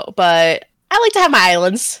 but I like to have my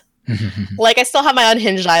islands. Like, I still have my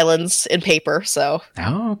unhinged islands in paper, so.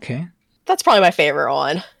 Oh, okay. That's probably my favorite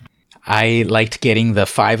one. I liked getting the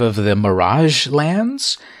 5 of the Mirage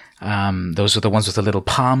lands. Those are the ones with a little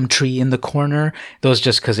palm tree in the corner. Those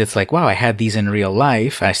just because it's like, wow, I had these in real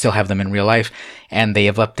life. I still have them in real life, and they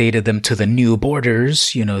have updated them to the new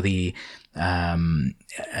borders, the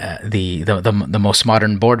most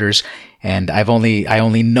modern borders, and I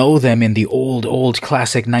only know them in the old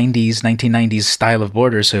classic 1990s style of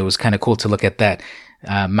borders. So it was kind of cool to look at that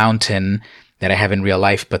mountain that I have in real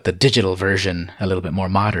life, but the digital version a little bit more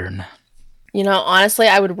modern. Honestly,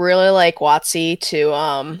 I would really like WotC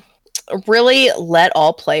to really let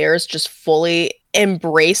all players just fully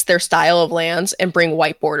embrace their style of lands and bring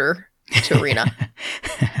white border to Arena.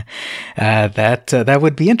 That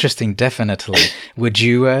would be interesting, definitely. Would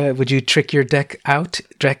you trick your decks out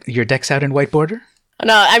in white border?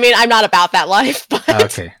 No, I'm not about that life, but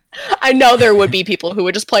okay. I know there would be people who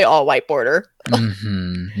would just play all white border.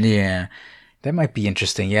 Yeah, that might be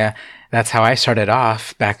interesting. Yeah, that's how I started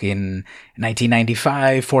off back in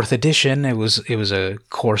 1995, 4th edition. It was a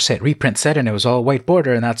core set, reprint set, and it was all white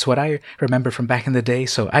border, and that's what I remember from back in the day.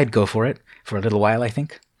 So I'd go for it for a little while, I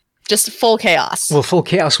think. Just full chaos. Well, full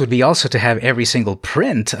chaos would be also to have every single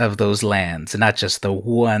print of those lands, not just the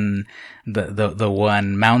one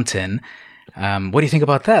mountain. What do you think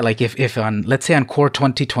about that? Like if on, let's say on Core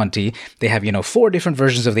 2020, they have, 4 different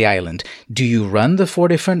versions of the island. Do you run the 4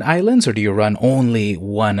 different islands, or do you run only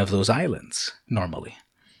one of those islands normally?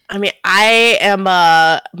 I am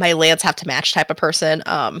my lands have to match type of person.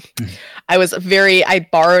 I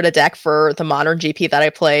borrowed a deck for the modern GP that I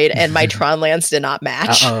played, and my Tron lands did not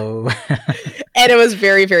match. Uh-oh. And it was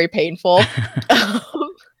very, very painful.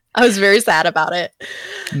 I was very sad about it.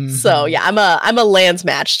 So yeah, I'm a lands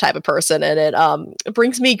match type of person, and it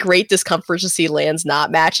brings me great discomfort to see lands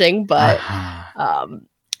not matching, but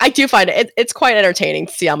I do find it's quite entertaining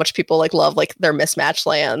to see how much people love their mismatched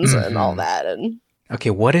lands and all that. And okay,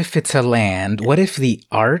 what if it's a land? What if the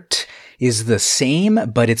art is the same,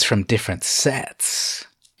 but it's from different sets?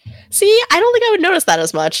 See, I don't think I would notice that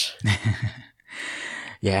as much.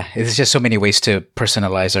 Yeah, there's just so many ways to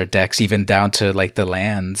personalize our decks, even down to the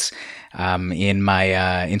lands.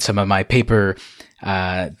 In some of my paper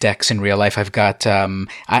decks in real life, I've got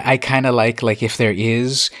I kind of like if there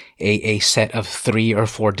is a set of 3 or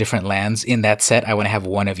 4 different lands in that set, I want to have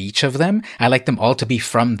one of each of them. I like them all to be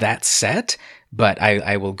from that set, but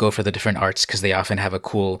I will go for the different arts because they often have a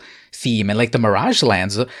cool theme. And like the Mirage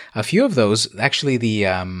lands, a few of those, actually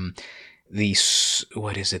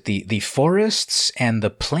what is it? The forests and the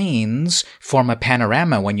plains form a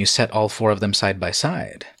panorama when you set all 4 of them side by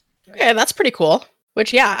side. Okay, that's pretty cool.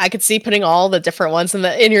 Which, yeah, I could see putting all the different ones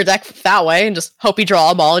in your deck that way and just hope you draw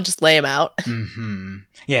them all and just lay them out. Mm-hmm.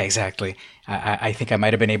 Yeah, exactly. I think I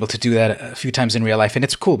might have been able to do that a few times in real life, and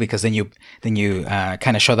it's cool because then you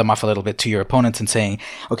kind of show them off a little bit to your opponents and saying,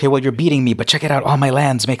 okay, well, you're beating me, but check it out, all my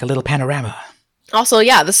lands make a little panorama. Also,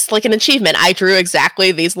 yeah, this is like an achievement. I drew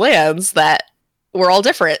exactly these lands that were all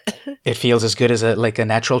different. It feels as good as a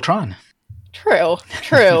natural Tron. True.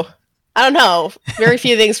 I don't know. Very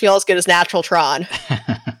few things feel as good as natural Tron.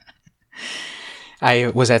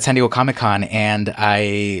 I was at San Diego Comic-Con, and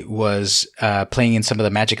I was playing in some of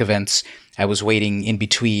the Magic events. I was waiting in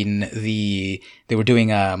between they were doing,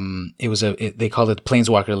 they called it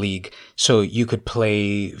Planeswalker League. So you could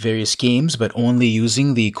play various games, but only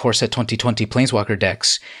using the Core Set 2020 Planeswalker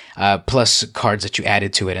decks, plus cards that you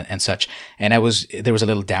added to it and such. And there was a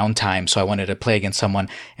little downtime, so I wanted to play against someone,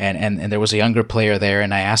 and there was a younger player there,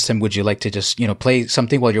 and I asked him, would you like to just, play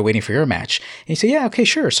something while you're waiting for your match? And he said, yeah, okay,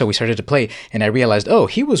 sure. So we started to play, and I realized,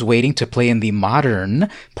 he was waiting to play in the modern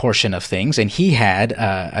portion of things, and he had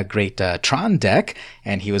a great Tron deck,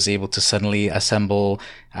 and he was able to suddenly assemble,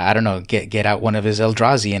 I don't know, get out one of his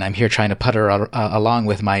Eldrazi, and I'm here trying to putter along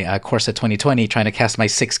with my Core Set 2020, trying to cast my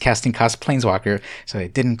 6 casting cost Planeswalker, so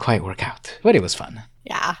it didn't quite work out, but it was fun.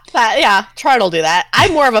 Yeah, Tron will do that.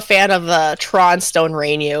 I'm more of a fan of the Tron Stone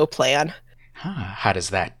Rainu plan. How does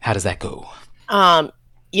that go?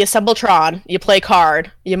 You assemble Tron, you play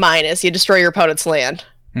card, you minus, you destroy your opponent's land.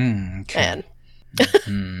 Okay.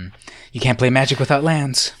 And you can't play Magic without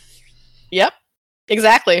lands. Yep,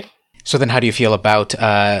 exactly. So then how do you feel about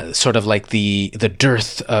sort of like the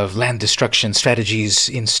dearth of land destruction strategies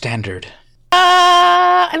in Standard?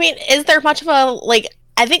 I mean, is there much of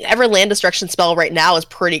I think every land destruction spell right now is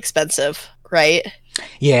pretty expensive, right?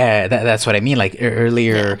 Yeah, that's what I mean. Like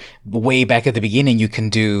earlier, way back at the beginning, you can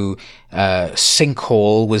do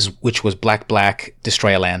Sinkhole, which was black,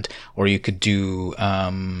 destroy a land, or you could do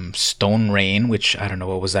Stone Rain, which I don't know,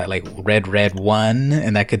 what was that, like red 1,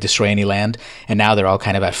 and that could destroy any land. And now they're all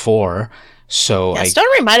kind of at 4. So Stone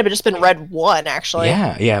Rain might have just been red 1, actually.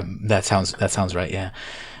 Yeah, that sounds right. Yeah.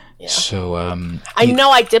 So I know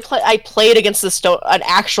I did play. I played against an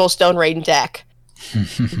actual Stone Rain deck.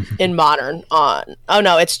 In Modern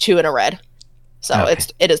it's 2 and a red, so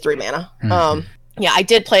it is 3 mana. I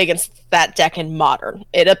did play against that deck in Modern.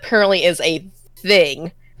 It apparently is a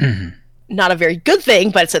thing, not a very good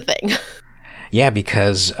thing, but it's a thing. Yeah,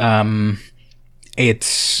 because I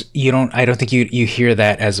don't think you hear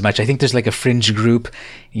that as much. I think there's like a fringe group,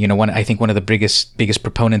 I think one of the biggest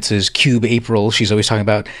proponents is Cube April. She's always talking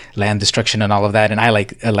about land destruction and all of that, and I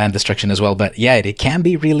like land destruction as well. But yeah, it can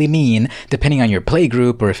be really mean depending on your play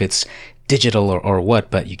group or if it's digital or what,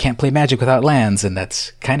 but you can't play Magic without lands, and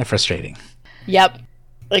that's kind of frustrating. Yep.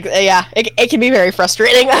 It can be very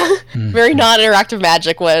frustrating. Very non-interactive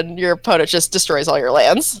Magic when your opponent just destroys all your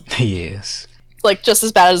lands. Yes. Like just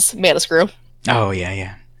as bad as Mana Screw. Oh,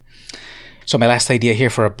 yeah. So my last idea here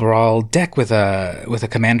for a Brawl deck with a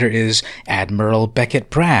commander is Admiral Beckett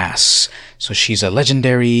Brass. So she's a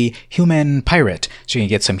legendary human pirate. So you can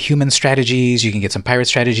get some human strategies, you can get some pirate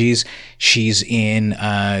strategies. She's in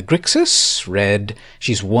Grixis, red.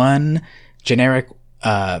 She's 1 generic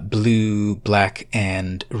blue, black,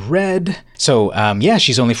 and red. So,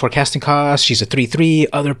 she's only 4 casting costs. She's a 3/3.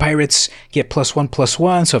 Other pirates get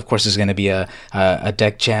 +1/+1. So, of course, there's going to be a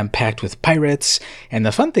deck jam-packed with pirates. And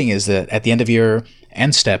the fun thing is that at the end of your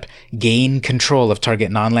end step, gain control of target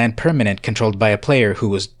non-land permanent controlled by a player who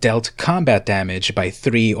was dealt combat damage by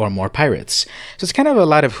 3 or more pirates. So, it's kind of a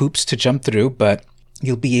lot of hoops to jump through, but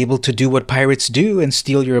you'll be able to do what pirates do and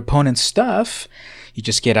steal your opponent's stuff. You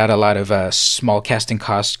just get out a lot of small casting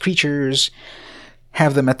cost creatures,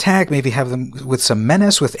 have them attack, maybe have them with some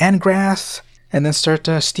menace with Angrath, and then start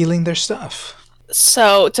stealing their stuff.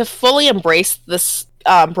 So, to fully embrace this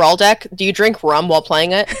Brawl deck, do you drink rum while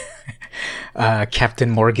playing it? Captain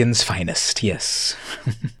Morgan's finest, yes.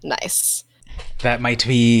 Nice. That might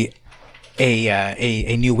be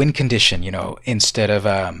a new win condition, instead of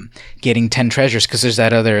getting 10 treasures, because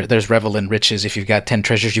there's Revel in Riches. If you've got 10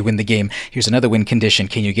 treasures, you win the game. Here's another win condition.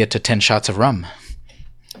 Can you get to 10 shots of rum?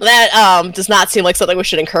 That does not seem like something we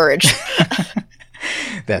should encourage.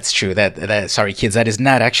 That's true. Sorry, kids, that is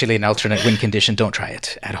not actually an alternate win condition. Don't try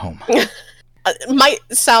it at home.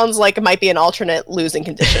 Sounds like it might be an alternate losing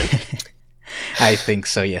condition. I think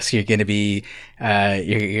so. Yes, you're going to be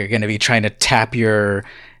trying to tap your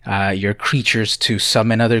your creatures to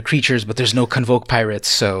summon other creatures, but there's no convoke pirates,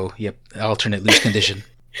 so yep, alternate lose condition.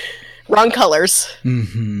 Wrong colors.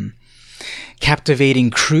 Mm-hmm.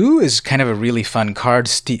 Captivating Crew is kind of a really fun card.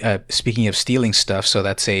 Speaking of stealing stuff, so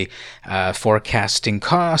that's a forecasting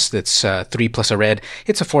cost. It's 3 plus a red.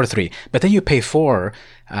 It's a 4/3. But then you pay 4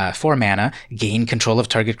 mana, gain control of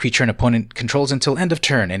target creature an opponent controls until end of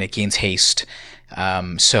turn, and it gains haste.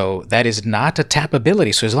 So that is not a tap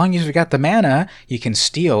ability. So as long as you've got the mana, you can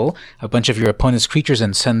steal a bunch of your opponent's creatures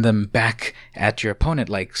and send them back at your opponent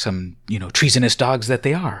like some, treasonous dogs that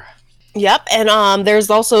they are. Yep, and there's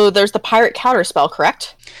the pirate counterspell,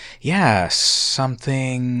 correct? Yeah,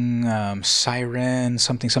 something siren,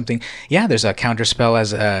 something. Yeah, there's a counterspell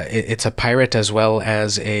as it's a pirate as well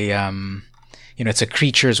as a it's a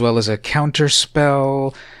creature as well as a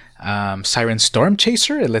counterspell. Siren Storm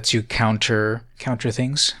Chaser. It lets you counter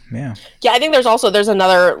things. Yeah. Yeah, I think there's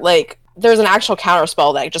another there's an actual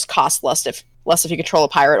counterspell that just costs less if you control a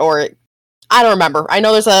pirate, or I don't remember. I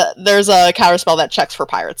know there's a counterspell that checks for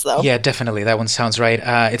pirates, though. Yeah, definitely. That one sounds right.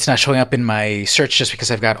 It's not showing up in my search just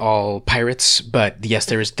because I've got all pirates, but yes,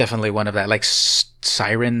 there is definitely one of that, like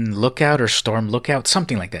Siren Lookout or Storm Lookout,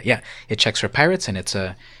 something like that. Yeah, it checks for pirates, and it's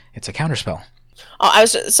a counterspell. I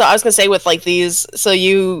was gonna say with these. So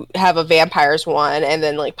you have a vampires one, and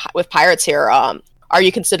then with pirates here, are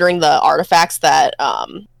you considering the artifacts that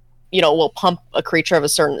will pump a creature of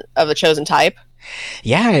a chosen type?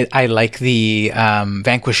 Yeah, I like the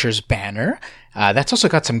Vanquisher's Banner. That's also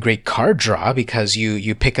got some great card draw because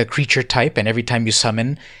you pick a creature type, and every time you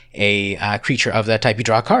summon a creature of that type, you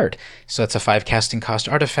draw a card. So it's a 5 casting cost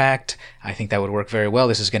artifact. I think that would work very well.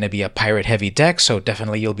 This is going to be a pirate-heavy deck, so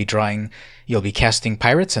definitely you'll be casting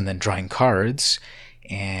pirates and then drawing cards.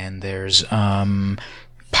 And there's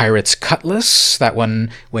Pirate's Cutlass. That one,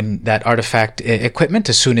 when that artifact equipment,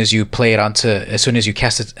 as soon as you cast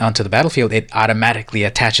it onto the battlefield, it automatically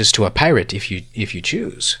attaches to a pirate if you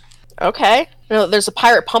choose. Okay. No, there's a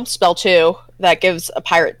pirate pump spell too that gives a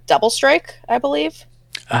pirate double strike, I believe.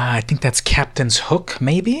 I think that's Captain's Hook,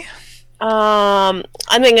 maybe. I'm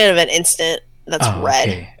thinking of an instant that's red.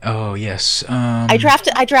 Okay. Oh yes. I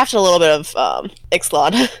drafted a little bit of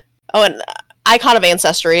Ixalan. Oh, and Icon of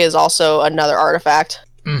Ancestry is also another artifact.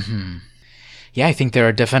 Mm-hmm. Yeah, I think there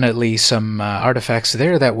are definitely some artifacts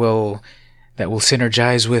there that will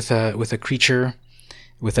synergize with a creature,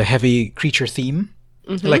 with a heavy creature theme.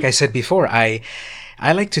 Mm-hmm. Like I said before, I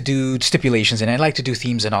like to do stipulations and I like to do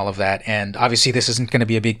themes and all of that. And obviously, this isn't going to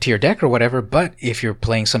be a big tier deck or whatever. But if you're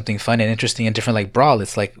playing something fun and interesting and different like Brawl,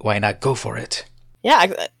 it's like, why not go for it?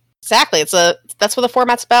 Yeah, exactly. That's what the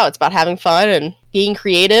format's about. It's about having fun and being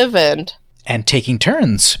creative and taking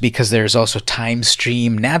turns, because there's also Time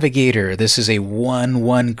Stream Navigator. This is a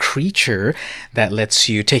 1/1 creature that lets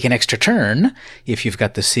you take an extra turn if you've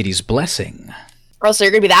got the city's blessing. Oh, so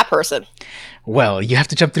you're going to be that person. Well, you have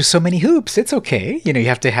to jump through so many hoops. It's okay. You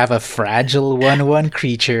have to have a fragile 1/1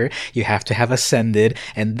 creature. You have to have Ascended,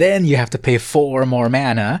 and then you have to pay 4 more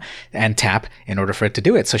mana and tap in order for it to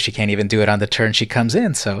do it. So she can't even do it on the turn she comes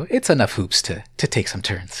in. So it's enough hoops to take some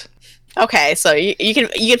turns. Okay, so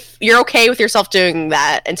you're okay with yourself doing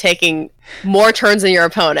that and taking more turns than your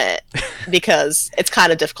opponent because it's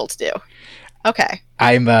kind of difficult to do. Okay.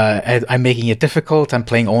 I'm making it difficult. I'm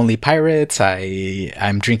playing only pirates.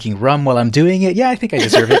 I'm drinking rum while I'm doing it. Yeah, I think I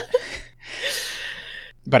deserve it.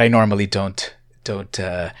 But I normally don't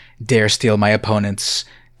dare steal my opponent's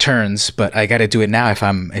turns. But I got to do it now if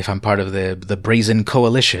I'm part of the Brazen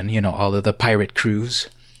Coalition. All of the pirate crews.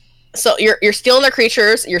 So you're stealing their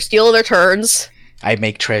creatures. You're stealing their turns. I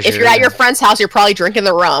make treasure. If you're at your friend's house, you're probably drinking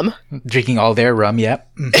the rum. Drinking all their rum. Yep.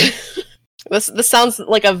 This sounds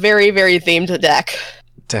like a very, very themed deck.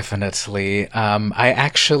 Definitely. I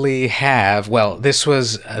actually have. Well, this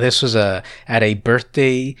was at a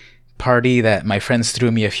birthday party that my friends threw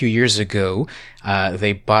me a few years ago.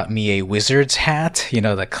 They bought me a wizard's hat.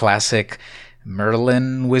 The classic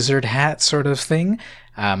Merlin wizard hat sort of thing.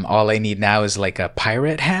 All I need now is like a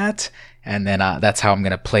pirate hat, and then that's how I'm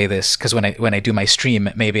gonna play this. Because when I do my stream,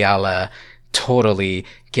 maybe I'll totally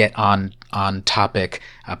get on topic.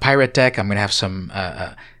 A pirate deck. I'm gonna have some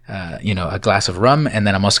a glass of rum, and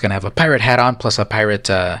then I'm also gonna have a pirate hat on plus a pirate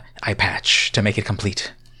eye patch to make it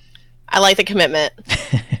complete. I like the commitment.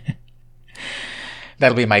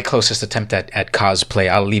 That'll be my closest attempt at cosplay.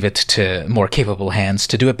 I'll leave it to more capable hands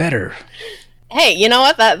to do it better. Hey, you know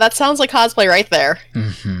what? That sounds like cosplay right there.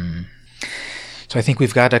 Mm-hmm. So I think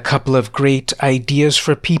we've got a couple of great ideas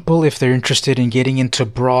for people if they're interested in getting into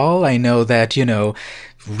Brawl. I know that,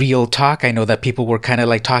 real talk, I know that people were kind of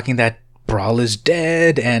like talking that Brawl is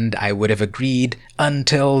dead, and I would have agreed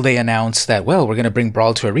until they announced that, well, we're going to bring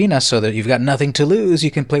Brawl to Arena so that you've got nothing to lose.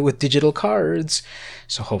 You can play with digital cards.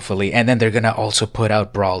 So hopefully, and then they're going to also put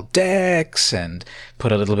out Brawl decks and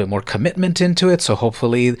put a little bit more commitment into it. So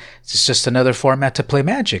hopefully it's just another format to play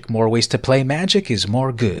Magic. More ways to play Magic is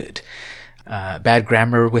more good. Bad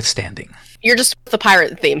grammar withstanding. You're just the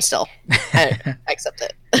pirate theme still. I accept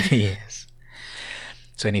it. Yes.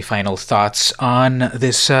 So any final thoughts on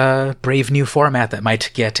this brave new format that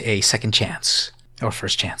might get a second chance or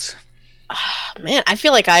first chance? Man, I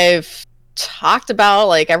feel like I've talked about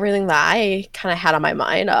like everything that I kind of had on my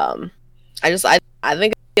mind. I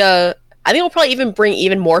think we'll probably even bring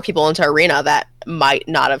even more people into Arena that might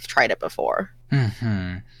not have tried it before.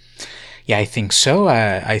 Mm-hmm. Yeah, I think so.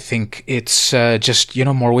 I think it's just,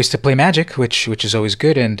 more ways to play Magic, which is always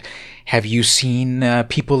good. And have you seen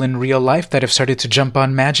people in real life that have started to jump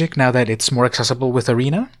on Magic now that it's more accessible with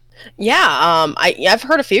Arena? Yeah, I've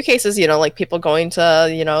heard a few cases, like people going to,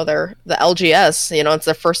 the LGS, it's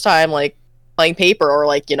their first time like playing paper, or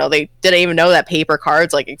like, they didn't even know that paper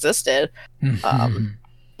cards like existed. Mm-hmm.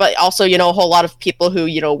 But also, a whole lot of people who,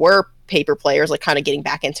 were paper players like kind of getting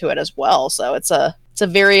back into it as well. So it's a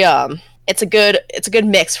very it's a good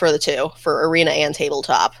mix for the two, for Arena and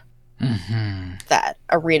tabletop. Mm-hmm. That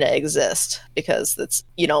Arena exists, because it's,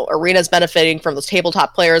 Arena's benefiting from those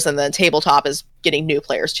tabletop players, and then tabletop is getting new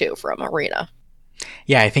players too from Arena.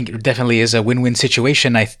 Yeah, I think it definitely is a win-win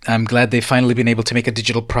situation. I'm glad they've finally been able to make a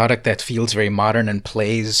digital product that feels very modern and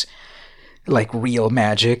plays like real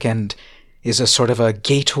Magic, and is a sort of a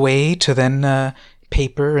gateway to then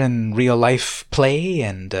paper and real life play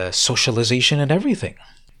and socialization and everything.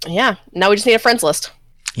 Yeah, now we just need a friends list.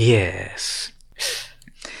 Yes.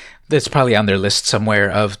 That's probably on their list somewhere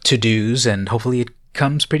of to-dos, and hopefully it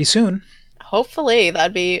comes pretty soon. Hopefully,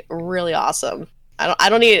 that'd be really awesome. I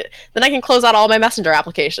don't need it. Then I can close out all my Messenger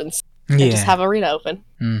applications and just have Arena open.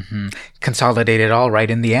 Mm-hmm. Consolidate it all right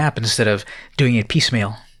in the app instead of doing it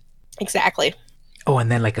piecemeal. Exactly. Oh,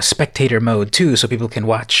 and then like a spectator mode too, so people can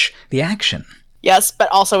watch the action. Yes, but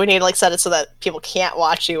also we need to set it so that people can't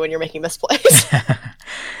watch you when you're making misplays.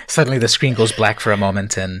 Suddenly the screen goes black for a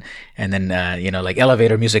moment, and then like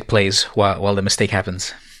elevator music plays while the mistake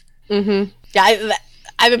happens. Mm-hmm. Yeah,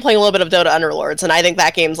 I've been playing a little bit of Dota Underlords, and I think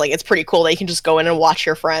that game's it's pretty cool that you can just go in and watch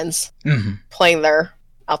your friends playing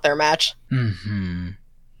out their match. Mm-hmm.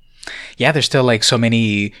 Yeah, there's still so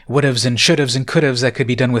many would'ves and should'ves and could'ves that could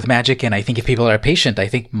be done with Magic, and I think if people are patient, I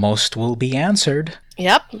think most will be answered.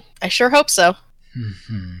 Yep, I sure hope so.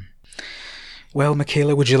 Mm-hmm. Well,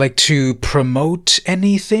 Mikaela, would you like to promote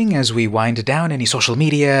anything as we wind down? Any social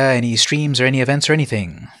media, any streams, or any events, or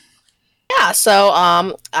anything? Yeah, so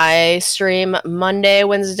I stream Monday,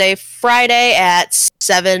 Wednesday, Friday at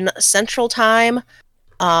 7 Central Time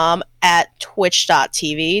at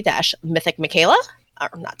twitch.tv/Mythic Mikaela. Or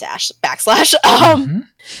not dash, backslash.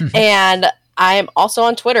 And I'm also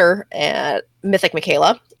on Twitter at Mythic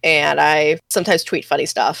Mikaela, and I sometimes tweet funny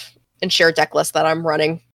stuff and share deck lists that I'm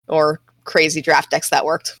running, or crazy draft decks that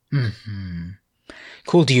worked. Mm-hmm.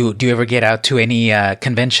 Cool. Do you ever get out to any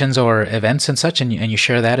conventions or events and such, and you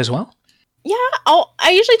share that as well? Yeah, I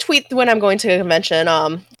usually tweet when I'm going to a convention.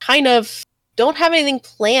 Kind of don't have anything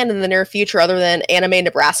planned in the near future other than Anime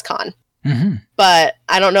NebraskaCon. Mm-hmm. But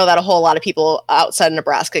I don't know that a whole lot of people outside of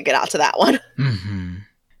Nebraska get out to that one. Mm-hmm.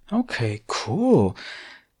 Okay, cool.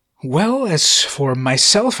 Well, as for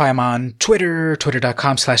myself, I'm on Twitter,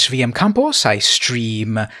 twitter.com/vmcampos. I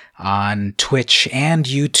stream on Twitch and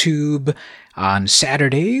YouTube on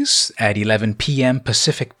Saturdays at 11 p.m.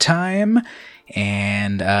 Pacific time.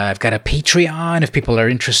 And I've got a Patreon if people are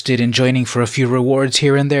interested in joining for a few rewards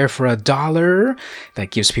here and there for $1.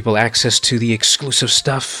 That gives people access to the exclusive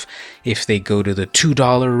stuff. If they go to the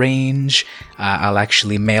 $2 range, I'll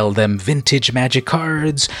actually mail them vintage Magic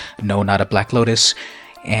cards. No, not a Black Lotus.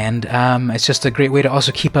 And it's just a great way to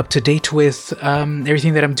also keep up to date with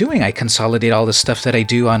everything that I'm doing. I consolidate all the stuff that I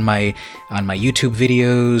do on my YouTube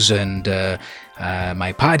videos and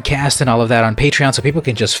my podcast and all of that on Patreon, so people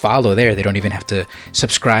can just follow there. They don't even have to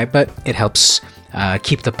subscribe, but it helps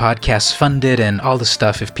keep the podcast funded and all the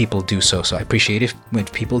stuff if people do so. So I appreciate it when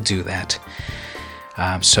people do that.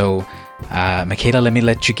 Mikaela, let me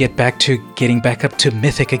let you get back to getting back up to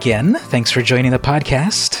Mythic again. Thanks for joining the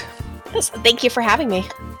podcast. Yes, thank you for having me.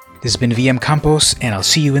 This has been VM Campos, and I'll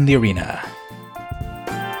see you in the arena.